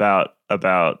me about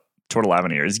Tour de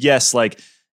l'Avenir is, yes, like,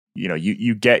 you know,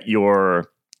 you get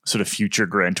your sort of future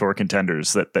Grand Tour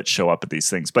contenders that show up at these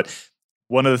things, but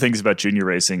one of the things about junior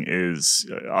racing is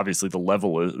obviously the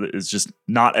level is just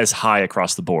not as high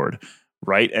across the board,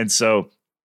 right? And so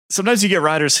sometimes you get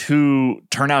riders who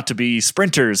turn out to be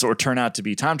sprinters or turn out to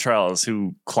be time trials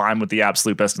who climb with the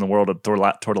absolute best in the world at Tour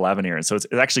de l'Avenir. And so it's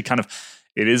actually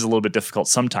it is a little bit difficult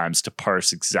sometimes to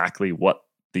parse exactly what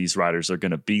these riders are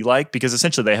going to be like, because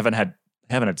essentially they haven't had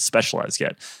to specialize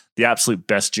yet. The absolute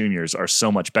best juniors are so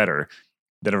much better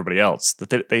than everybody else that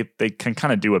they can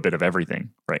kind of do a bit of everything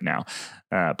right now.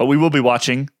 But we will be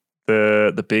watching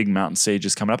the big mountain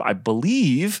stages coming up. I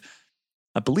believe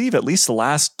at least the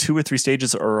last 2 or 3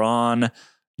 stages are on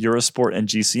Eurosport and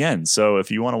GCN. So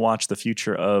if you want to watch the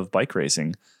future of bike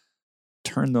racing,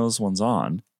 turn those ones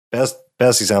on. Best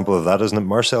example of that, isn't it?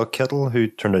 Marcel Kittel, who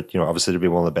turned out, obviously to be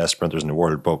one of the best sprinters in the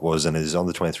world, but was in his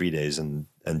under 23 days and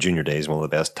junior days one of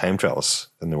the best time trials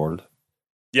in the world.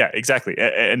 Yeah, exactly.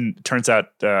 And it turns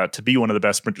out to be one of the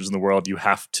best sprinters in the world, you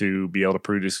have to be able to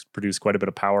produce quite a bit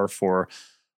of power for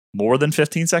more than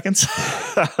 15 seconds.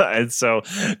 And so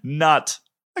not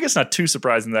too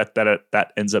surprising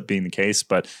that ends up being the case,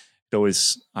 but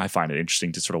I find it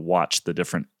interesting to sort of watch the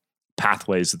different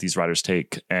pathways that these riders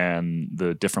take and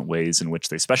the different ways in which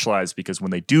they specialize, because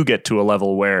when they do get to a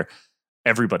level where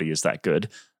everybody is that good,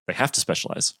 they have to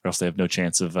specialize or else they have no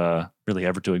chance of really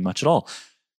ever doing much at all.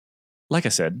 Like I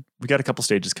said, we got a couple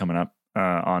stages coming up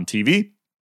on TV.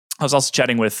 I was also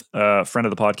chatting with a friend of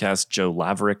the podcast, Joe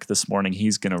Laverick, this morning.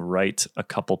 He's going to write a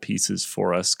couple pieces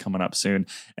for us coming up soon.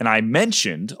 And I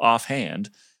mentioned offhand,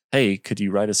 hey, could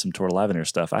you write us some Tour de l'Avenir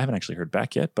stuff? I haven't actually heard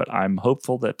back yet, but I'm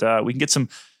hopeful that we can get some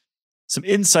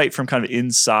insight from kind of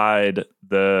inside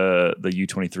the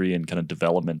U23 and kind of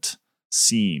development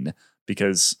scene.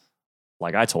 Because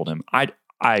like I told him, I,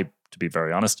 to be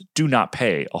very honest, do not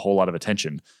pay a whole lot of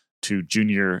attention to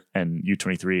junior and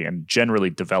U23 and generally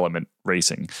development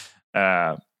racing.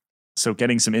 So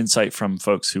getting some insight from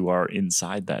folks who are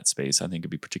inside that space, I think would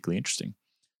be particularly interesting.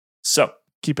 So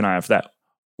keep an eye out for that.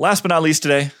 Last but not least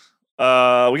today, we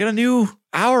got a new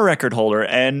hour record holder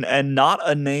and not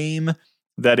a name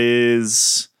that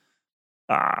is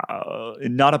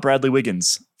not a Bradley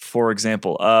Wiggins, for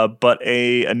example, but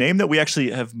a name that we actually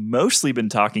have mostly been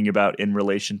talking about in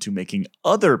relation to making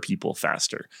other people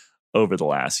faster over the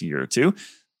last year or two.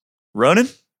 Ronan,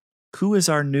 who is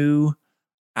our new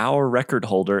hour record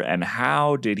holder and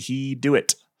how did he do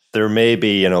it? There may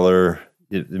be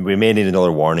we may need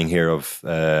another warning here of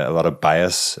a lot of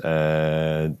bias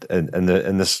in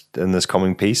this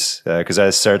coming piece, because I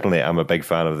certainly am a big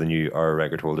fan of the new hour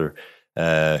record holder,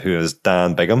 who is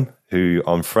Dan Bigham, who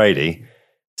on Friday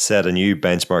set a new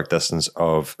benchmark distance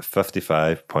of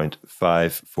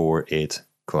 55.548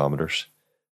 kilometers.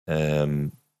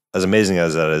 As amazing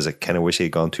as that is, I kind of wish he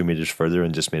had gone 2 meters further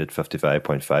and just made it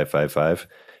 55.555.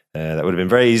 That would have been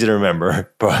very easy to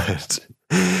remember, but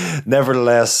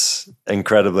nevertheless,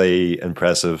 incredibly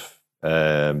impressive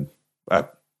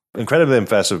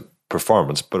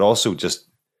performance, but also just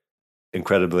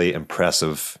incredibly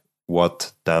impressive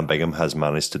what Dan Bigham has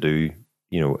managed to do,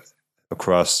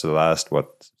 across the last,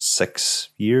 6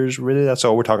 years, really. That's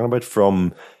all we're talking about,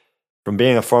 from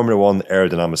being a Formula One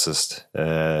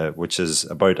aerodynamicist, which is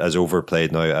about as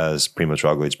overplayed now as Primož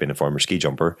Roglič being a former ski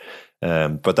jumper.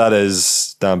 But that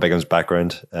is Dan Bigham's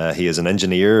background. He is an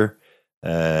engineer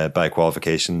by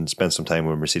qualification, spent some time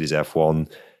with Mercedes F1,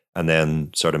 and then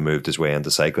sort of moved his way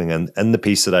into cycling. And in the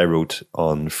piece that I wrote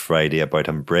on Friday about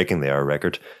him breaking the hour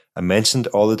record, I mentioned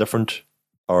all the different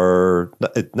you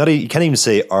can't even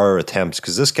say hour attempts,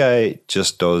 because this guy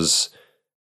just does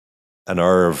an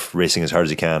hour of racing as hard as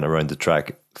he can around the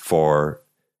track for,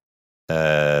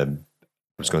 I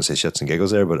was going to say shits and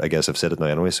giggles there, but I guess I've said it now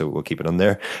anyway, so we'll keep it on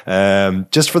there.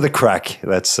 Just for the crack,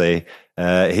 let's say.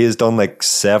 He has done like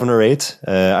 7 or 8.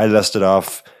 I listed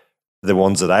off the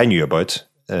ones that I knew about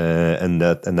in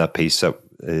that piece that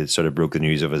sort of broke the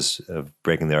news of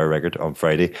breaking the hour record on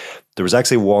Friday. There was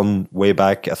actually one way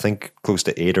back, I think close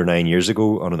to 8 or 9 years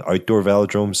ago, on an outdoor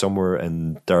velodrome somewhere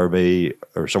in Derby,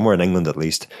 or somewhere in England at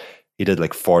least. He did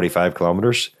like 45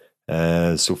 kilometers.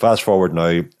 So fast forward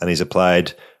now, and he's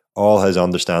applied all his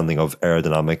understanding of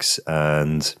aerodynamics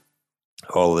and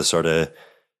all the sort of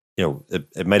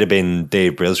it might have been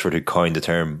Dave Brailsford who coined the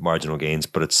term marginal gains,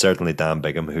 but it's certainly Dan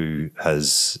Bigham who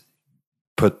has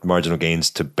put marginal gains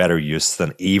to better use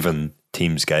than even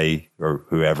Team Sky or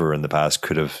whoever in the past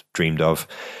could have dreamed of,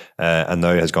 and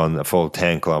now has gone a full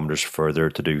 10 kilometers further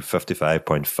to do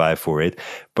 55.548.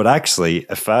 But actually,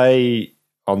 if I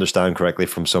understand correctly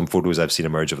from some photos I've seen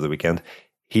emerge over the weekend,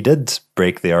 he did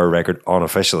break the hour record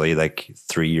unofficially like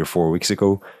 3 or 4 weeks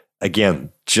ago.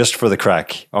 Again, just for the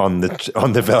crack on the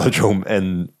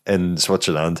velodrome in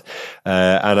Switzerland.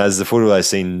 And as the photo I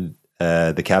seen,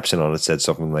 the caption on it said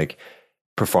something like,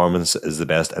 "Performance is the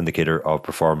best indicator of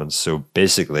performance." So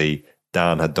basically,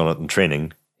 Dan had done it in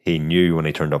training. He knew when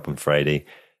he turned up on Friday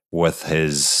with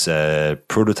his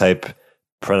prototype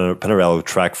Pinarello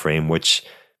track frame, which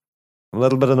I'm a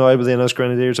little bit annoyed with the Ineos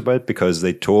Grenadiers about, because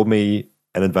they told me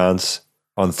in advance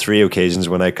on 3 occasions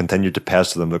when I continued to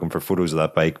pester them looking for photos of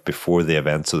that bike before the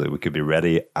event so that we could be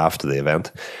ready after the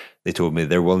event. They told me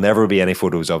there will never be any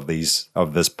photos of this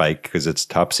bike because it's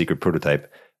top secret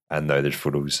prototype. And now there's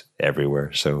photos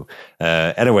everywhere. So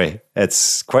anyway,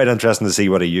 it's quite interesting to see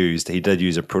what he used. He did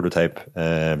use a prototype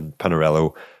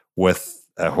Pinarello with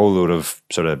a whole load of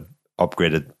sort of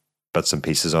upgraded bits and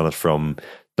pieces on it from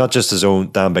not just his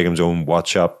own, Dan Bigham's own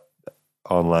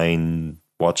online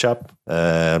watch app.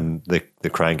 The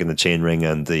crank and the chainring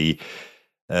and the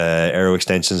aero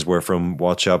extensions were from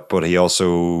Watch Up, but he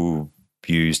also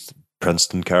used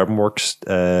Princeton Carbon Works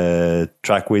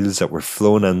track wheels that were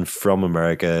flown in from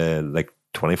America like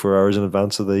 24 hours in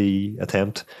advance of the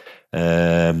attempt.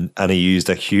 And he used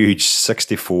a huge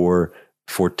 64-14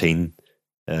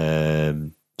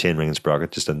 chainring and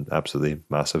sprocket, just an absolutely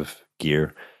massive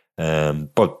gear.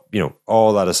 But,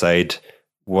 all that aside,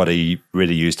 what he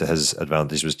really used to his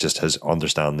advantage was just his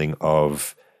understanding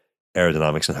of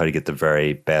aerodynamics and how to get the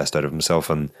very best out of himself.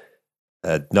 And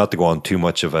not to go on too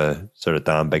much of a sort of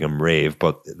Dan Bigham rave,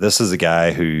 but this is a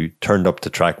guy who turned up to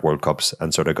track World Cups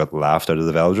and sort of got laughed out of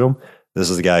the velodrome. This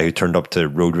is a guy who turned up to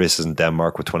road races in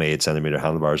Denmark with 28 centimeter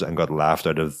handlebars and got laughed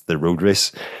out of the road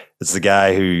race. It's the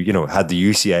guy who, had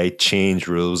the UCI change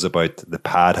rules about the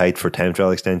pad height for time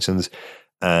trial extensions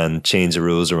and change the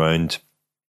rules around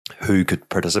who could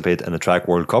participate in a track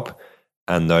World Cup.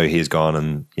 And now he's gone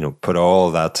and, put all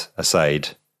that aside.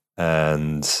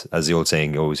 And as the old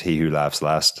saying goes, he who laughs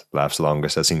last laughs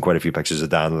longest. I've seen quite a few pictures of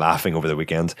Dan laughing over the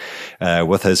weekend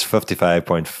with his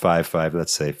 55.55,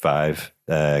 let's say 5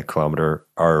 kilometer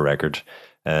hour record.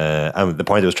 And the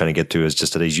point I was trying to get to is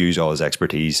just that he's used all his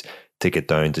expertise to get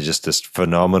down to just this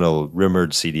phenomenal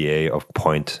rumored CDA of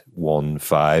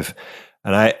 0.15.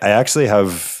 And I actually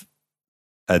have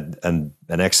an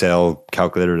Excel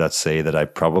calculator that say that I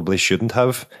probably shouldn't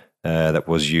have. That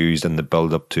was used in the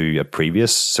build up to a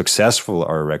previous successful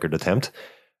hour record attempt.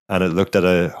 And it looked at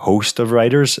a host of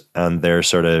riders and their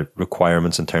sort of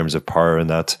requirements in terms of power and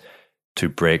that to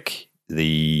break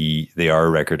the hour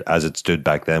record as it stood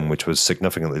back then, which was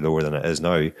significantly lower than it is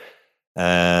now.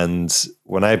 And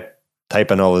when I type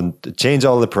in change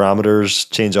all the parameters,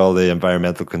 change all the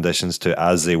environmental conditions to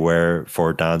as they were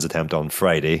for Dan's attempt on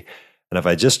Friday. And if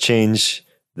I just change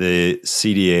the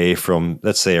CDA from,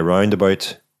 let's say, around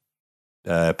about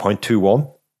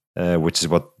 0.21, which is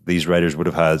what these riders would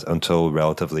have had until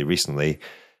relatively recently.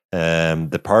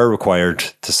 The power required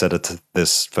to set it to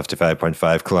this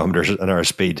 55.5 kilometers an hour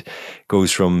speed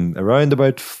goes from around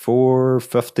about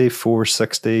 450,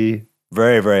 460,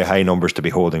 very, very high numbers to be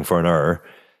holding for an hour.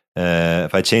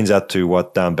 If I change that to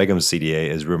what Dan Bigham's CDA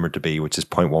is rumored to be, which is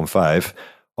 0.15,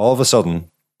 all of a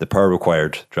sudden the power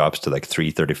required drops to like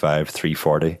 335,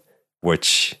 340,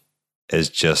 which is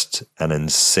just an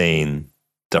insane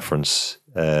difference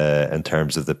in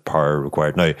terms of the power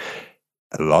required. Now,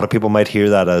 a lot of people might hear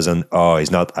that as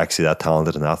he's not actually that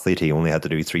talented an athlete. He only had to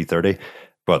do 330.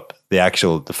 But the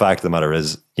fact of the matter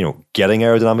is, getting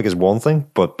aerodynamic is one thing,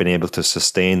 but being able to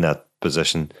sustain that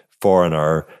position for an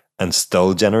hour and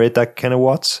still generate that kind of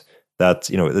watts, that,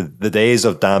 the days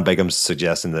of Dan Bigham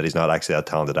suggesting that he's not actually that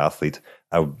talented athlete,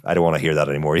 I don't want to hear that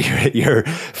anymore. You're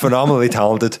phenomenally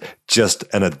talented, just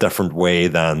in a different way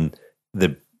than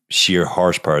the sheer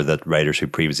horsepower that riders who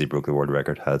previously broke the world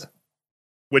record had.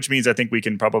 Which means I think we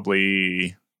can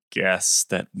probably guess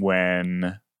that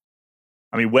when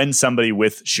somebody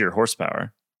with sheer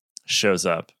horsepower shows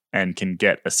up and can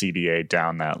get a CDA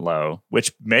down that low,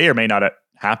 which may or may not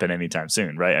happen anytime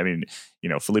soon, right? I mean,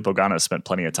 Filippo Ganna spent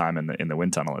plenty of time in the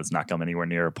wind tunnel. It's not come anywhere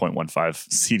near a 0.15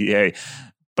 CDA.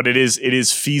 But it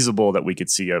is feasible that we could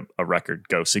see a record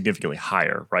go significantly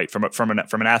higher, right? From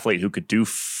an athlete who could do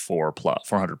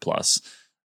 400 plus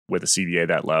with a CDA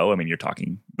that low. I mean, you're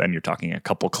talking a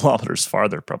couple kilometers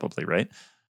farther, probably, right?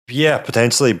 Yeah,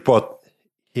 potentially. But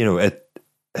you know,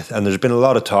 and there's been a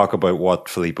lot of talk about what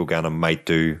Filippo Ganna might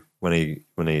do when he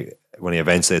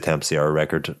eventually attempts the hour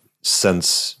record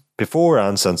since before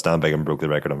and since Dan Bigham broke the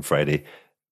record on Friday.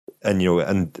 And, you know,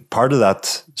 and part of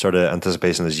that sort of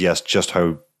anticipation is, yes, just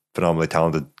how phenomenally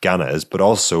talented Ganna is, but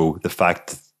also the fact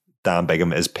that Dan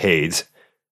Bigham is paid.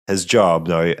 His job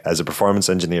now as a performance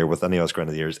engineer with Ineos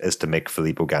Grenadiers is to make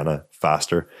Filippo Ganna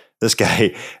faster. This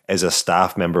guy is a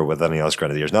staff member with Ineos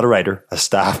Grenadiers, not a rider, a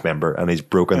staff member, and he's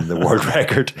broken the world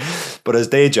record. But his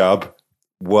day job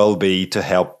will be to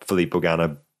help Filippo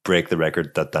Ganna break the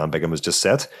record that Dan Bigham has just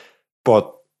set.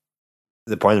 But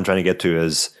the point I'm trying to get to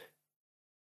is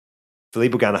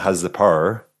Filippo Ganna has the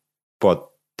power, but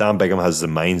Dan Bigham has the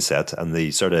mindset and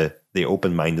the sort of the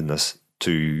open-mindedness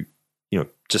to, you know,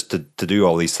 just to do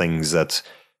all these things that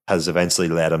has eventually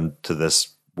led him to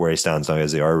this where he stands now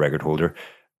as the hour record holder.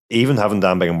 Even having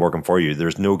Dan Bigham working for you,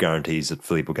 there's no guarantees that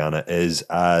Filippo Ganna is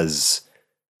as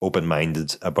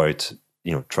open-minded about,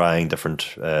 you know, trying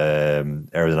different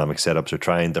aerodynamic setups or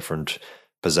trying different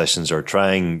positions or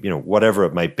trying, you know, whatever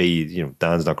it might be. You know,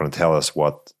 Dan's not going to tell us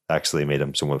what actually made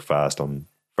him somewhat fast on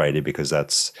Friday, because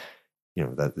that's, you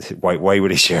know, that why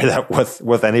would he share that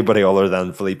with anybody other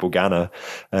than Filippo Ganna?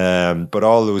 But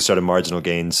all those sort of marginal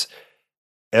gains,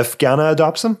 if Ganna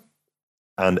adopts them,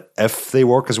 and if they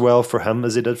work as well for him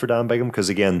as they did for Dan Bigham, because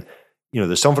again, you know,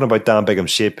 there's something about Dan Bigham's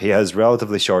shape. He has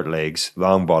relatively short legs,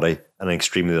 long body, and an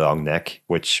extremely long neck,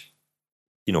 which,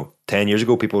 you know, 10 years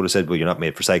ago, people would have said, well, you're not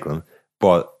made for cycling.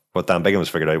 But what Dan Bigham has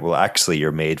figured out, well, actually,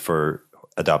 you're made for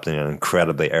adopting an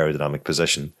incredibly aerodynamic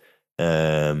position.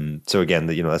 So again,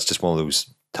 you know, that's just one of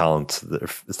those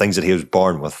things that he was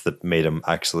born with that made him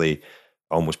actually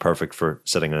almost perfect for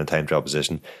sitting in a time trial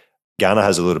position. Ganna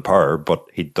has a load of power, but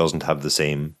he doesn't have the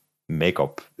same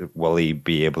makeup. Will he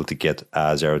be able to get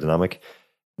as aerodynamic?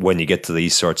 When you get to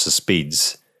these sorts of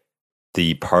speeds,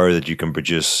 the power that you can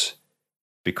produce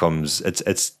becomes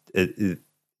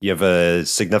you have a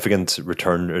significant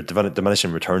return or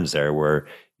diminishing returns there, where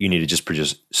you need to just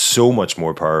produce so much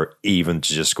more power even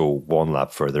to just go one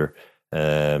lap further.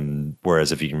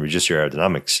 Whereas if you can reduce your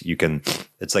aerodynamics, you can,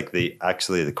 it's like the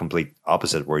complete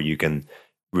opposite, where you can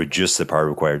reduce the power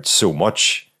required so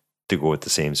much to go at the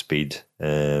same speed.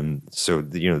 So,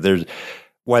 you know,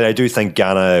 while I do think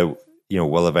Ganna, you know,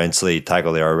 will eventually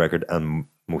tackle the hour record and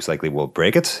most likely will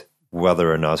break it,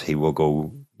 whether or not he will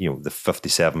go, you know, the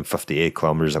 57, 58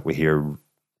 kilometers that we hear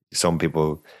some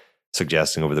people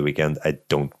suggesting over the weekend, I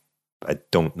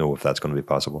don't know if that's going to be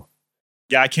possible.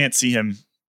 Yeah, I can't see him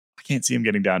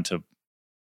getting down to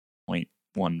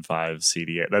 0.15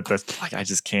 CDA. That's like, I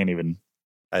just can't even.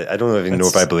 I don't even know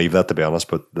if I believe that, to be honest,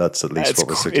 but that's at least what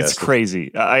was suggested. It's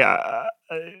crazy.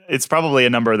 It's probably a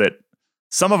number that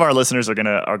some of our listeners are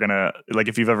gonna like.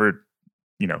 If you've ever,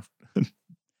 you know, if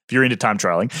you're into time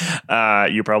trialing,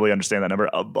 you probably understand that number.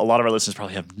 A lot of our listeners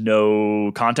probably have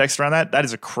no context around that. That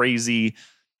is a crazy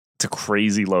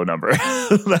low number.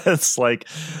 That's like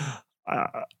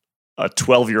a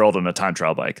 12-year-old on a time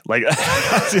trial bike. Like,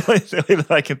 that's the only way that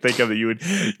I can think of that you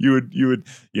would,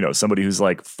 you know, somebody who's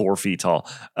like 4 feet tall.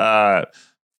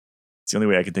 It's the only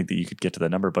way I can think that you could get to that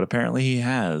number, but apparently he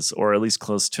has, or at least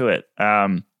close to it.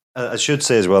 I should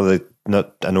say as well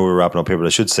that I know we're wrapping up here, but I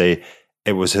should say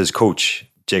it was his coach,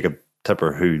 Jacob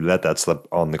Tipper, who let that slip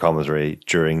on the commentary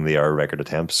during the hour record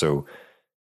attempt. So,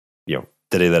 you know,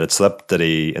 did he let it slip? Did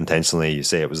he intentionally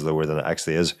say it was lower than it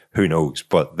actually is? Who knows?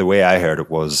 But the way I heard it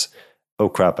was, oh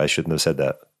crap, I shouldn't have said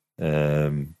that.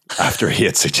 After he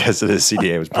had suggested his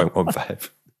CDA was 0.15.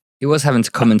 He was having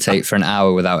to commentate for an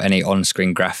hour without any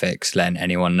on-screen graphics letting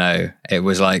anyone know. It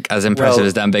was like as impressive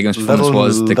as Dan Bigham's performance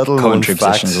was, the commentary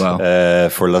position as well.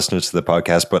 For listeners to the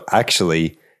podcast, but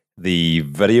actually the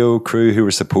video crew who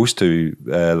were supposed to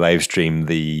live stream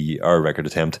the hour record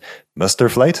attempt missed their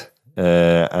flight.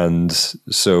 And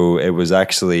so it was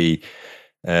actually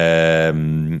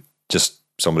just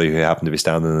somebody who happened to be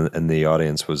standing in the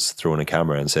audience was throwing a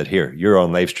camera and said, "Here, you're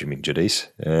on live streaming duties."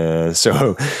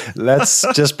 So let's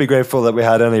just be grateful that we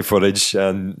had any footage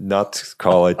and not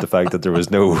call out the fact that there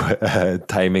was no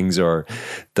timings or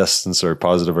distance or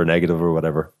positive or negative or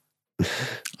whatever.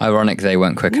 Ironic they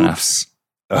weren't quick enough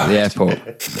at the airport.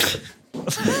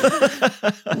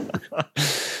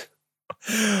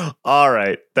 All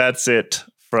right, that's it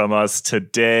from us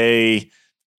today.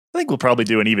 I think we'll probably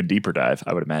do an even deeper dive,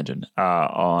 I would imagine,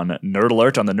 on Nerd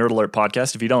Alert, on the Nerd Alert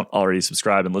podcast. If you don't already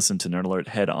subscribe and listen to Nerd Alert,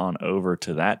 head on over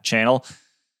to that channel.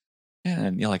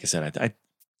 And yeah, like I said,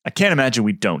 I can't imagine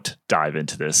we don't dive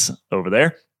into this over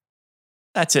there.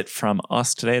 That's it from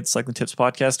us today at Cycling Tips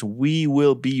Podcast. We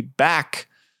will be back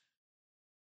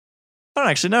I don't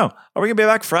actually know. Are we gonna be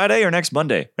back Friday or next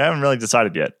Monday? We haven't really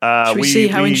decided yet. Should we see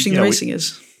how interesting the racing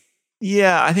is?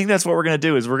 Yeah, I think that's what we're gonna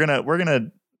do. Is we're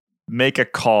gonna make a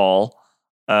call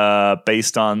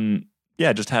based on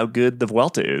just how good the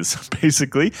Vuelta is,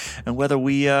 basically, and whether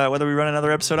we run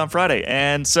another episode on Friday.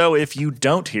 And so, if you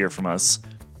don't hear from us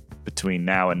between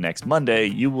now and next Monday,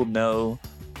 you will know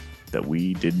that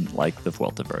we didn't like the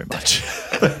Vuelta very much.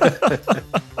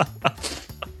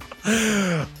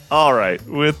 All right,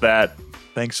 with that,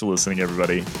 thanks for listening,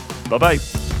 everybody.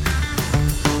 Bye-bye.